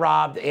he got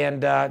robbed,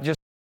 and just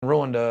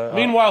ruined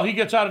Meanwhile, he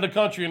gets out of the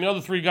country, and the other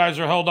 3 guys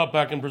are held up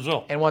back in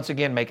Brazil. and once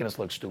again making us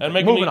look stupid. And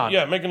making Moving on.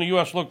 making the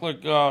U.S. look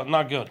like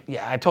not good.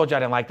 Yeah, I told you I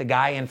didn't like the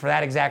guy, and for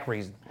that exact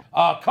reason.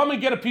 Come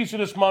and get a piece of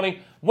this money.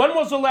 When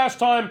was the last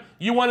time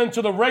you went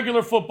into the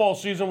regular football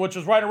season, which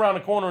is right around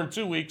the corner in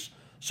 2 weeks,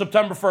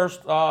 September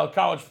 1st,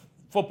 college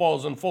football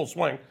is in full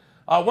swing.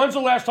 When's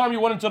the last time you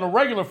went into the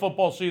regular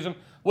football season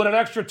with an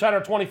extra $10,000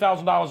 or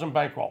 $20,000 in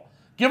bankroll?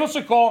 Give us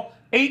a call,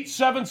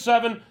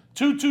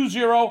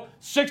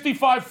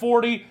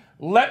 877-220-6540.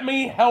 Let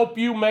me help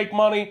you make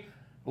money.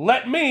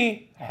 Let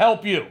me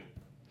help you.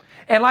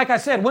 And like I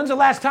said, when's the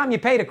last time you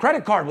paid a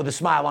credit card with a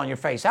smile on your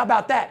face? How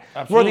about that?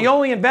 Absolutely. We're the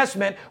only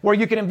investment where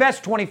you can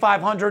invest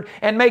 $2,500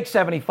 and make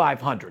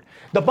 $7,500.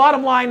 The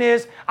bottom line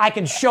is, I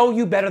can show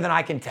you better than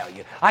I can tell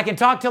you. I can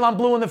talk till I'm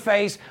blue in the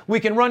face. We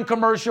can run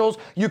commercials.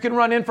 You can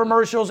run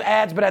infomercials,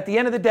 ads. But at the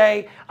end of the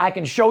day, I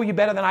can show you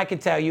better than I can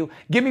tell you.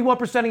 Give me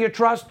 1% of your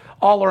trust.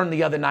 I'll earn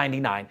the other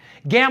 99.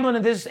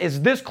 Gambling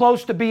is this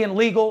close to being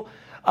legal.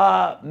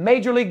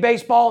 Major League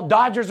Baseball,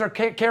 Dodgers are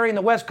carrying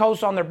the West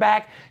Coast on their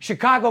back.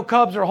 Chicago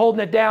Cubs are holding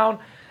it down.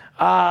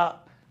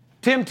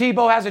 Tim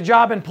Tebow has a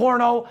job in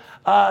porno.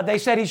 They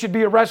said he should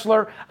be a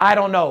wrestler. I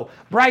don't know.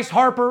 Bryce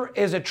Harper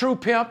is a true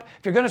pimp.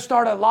 If you're going to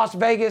start a Las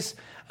Vegas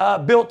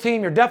built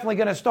team, you're definitely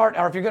going to start,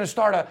 or if you're going to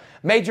start a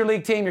Major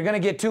League team, you're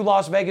going to get 2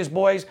 Las Vegas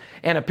boys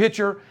and a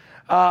pitcher.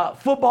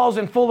 Football's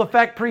in full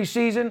effect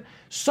preseason.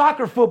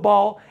 Soccer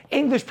football,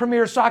 English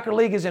Premier Soccer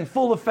League is in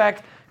full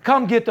effect.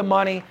 Come get the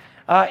money.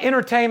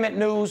 Entertainment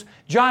news,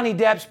 Johnny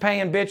Depp's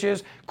paying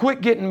bitches.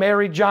 Quit getting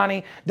married,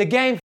 Johnny. The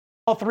game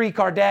all 3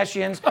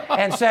 Kardashians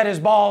and said his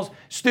balls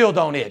still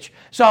don't itch.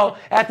 So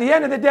at the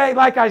end of the day,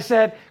 like I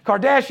said,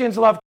 Kardashians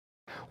love.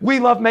 We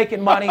love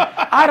making money.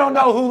 I don't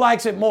know who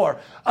likes it more,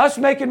 us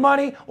making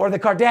money or the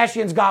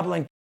Kardashians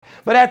gobbling.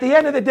 But at the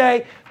end of the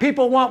day,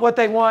 people want what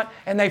they want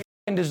and they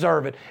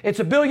deserve it. It's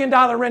a $1 billion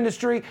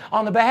industry.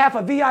 On the behalf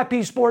of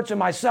VIP Sports and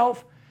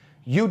myself,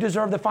 you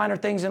deserve the finer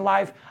things in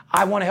life.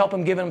 I want to help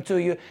them give them to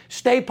you.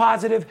 Stay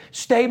positive.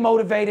 Stay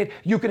motivated.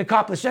 You can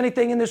accomplish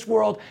anything in this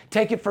world.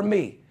 Take it from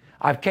me.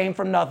 I've came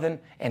from nothing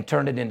and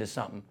turned it into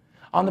something.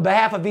 On the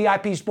behalf of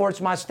VIP Sports,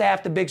 my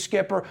staff, the Big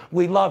Skipper,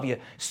 we love you.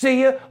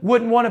 See you,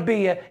 wouldn't want to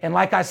be you. And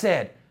like I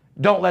said,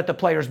 don't let the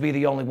players be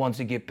the only ones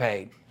that get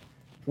paid.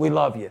 We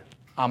love you.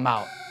 I'm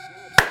out.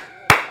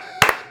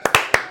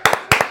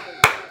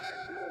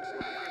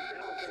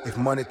 If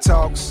money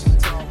talks,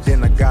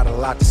 then I got a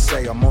lot to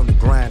say. I'm on the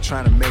grind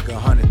trying to make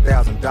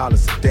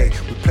 $100,000 a day.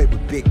 We play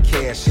with big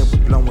cash and we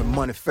blowing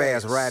money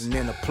fast. Riding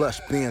in a plush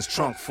Benz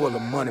trunk full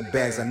of money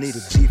bags. I need a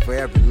G for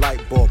every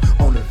light bulb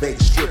on the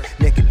Vegas Strip.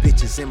 Naked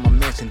bitches in my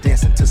mansion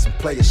dancing to some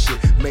player shit.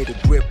 Made a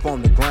grip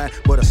on the grind,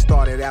 but I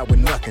started out with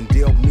nothing.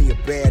 Dealt me a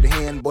bad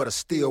hand, but I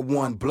still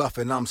won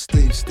bluffing. I'm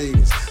Steve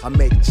Stevens. I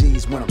make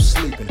G's when I'm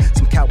sleeping.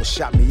 Some coward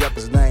shot me up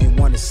 'cause they ain't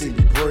want to see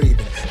me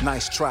breathing.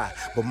 Nice try,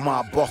 but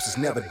my bosses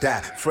never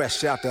die.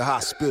 Fresh out the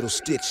hospital,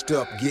 stitched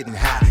up, getting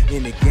high.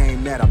 In the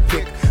game that I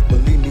pick,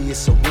 believe me,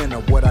 it's a winner.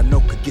 What I know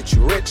could get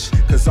you rich,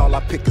 'cause all I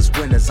pick is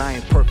winners. I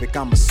ain't perfect,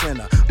 I'm a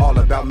sinner. All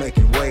about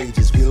making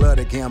wages. We love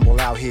to gamble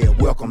out here.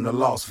 Welcome to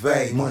Las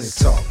Vegas. Money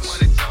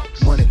talks.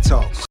 Money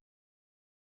talks.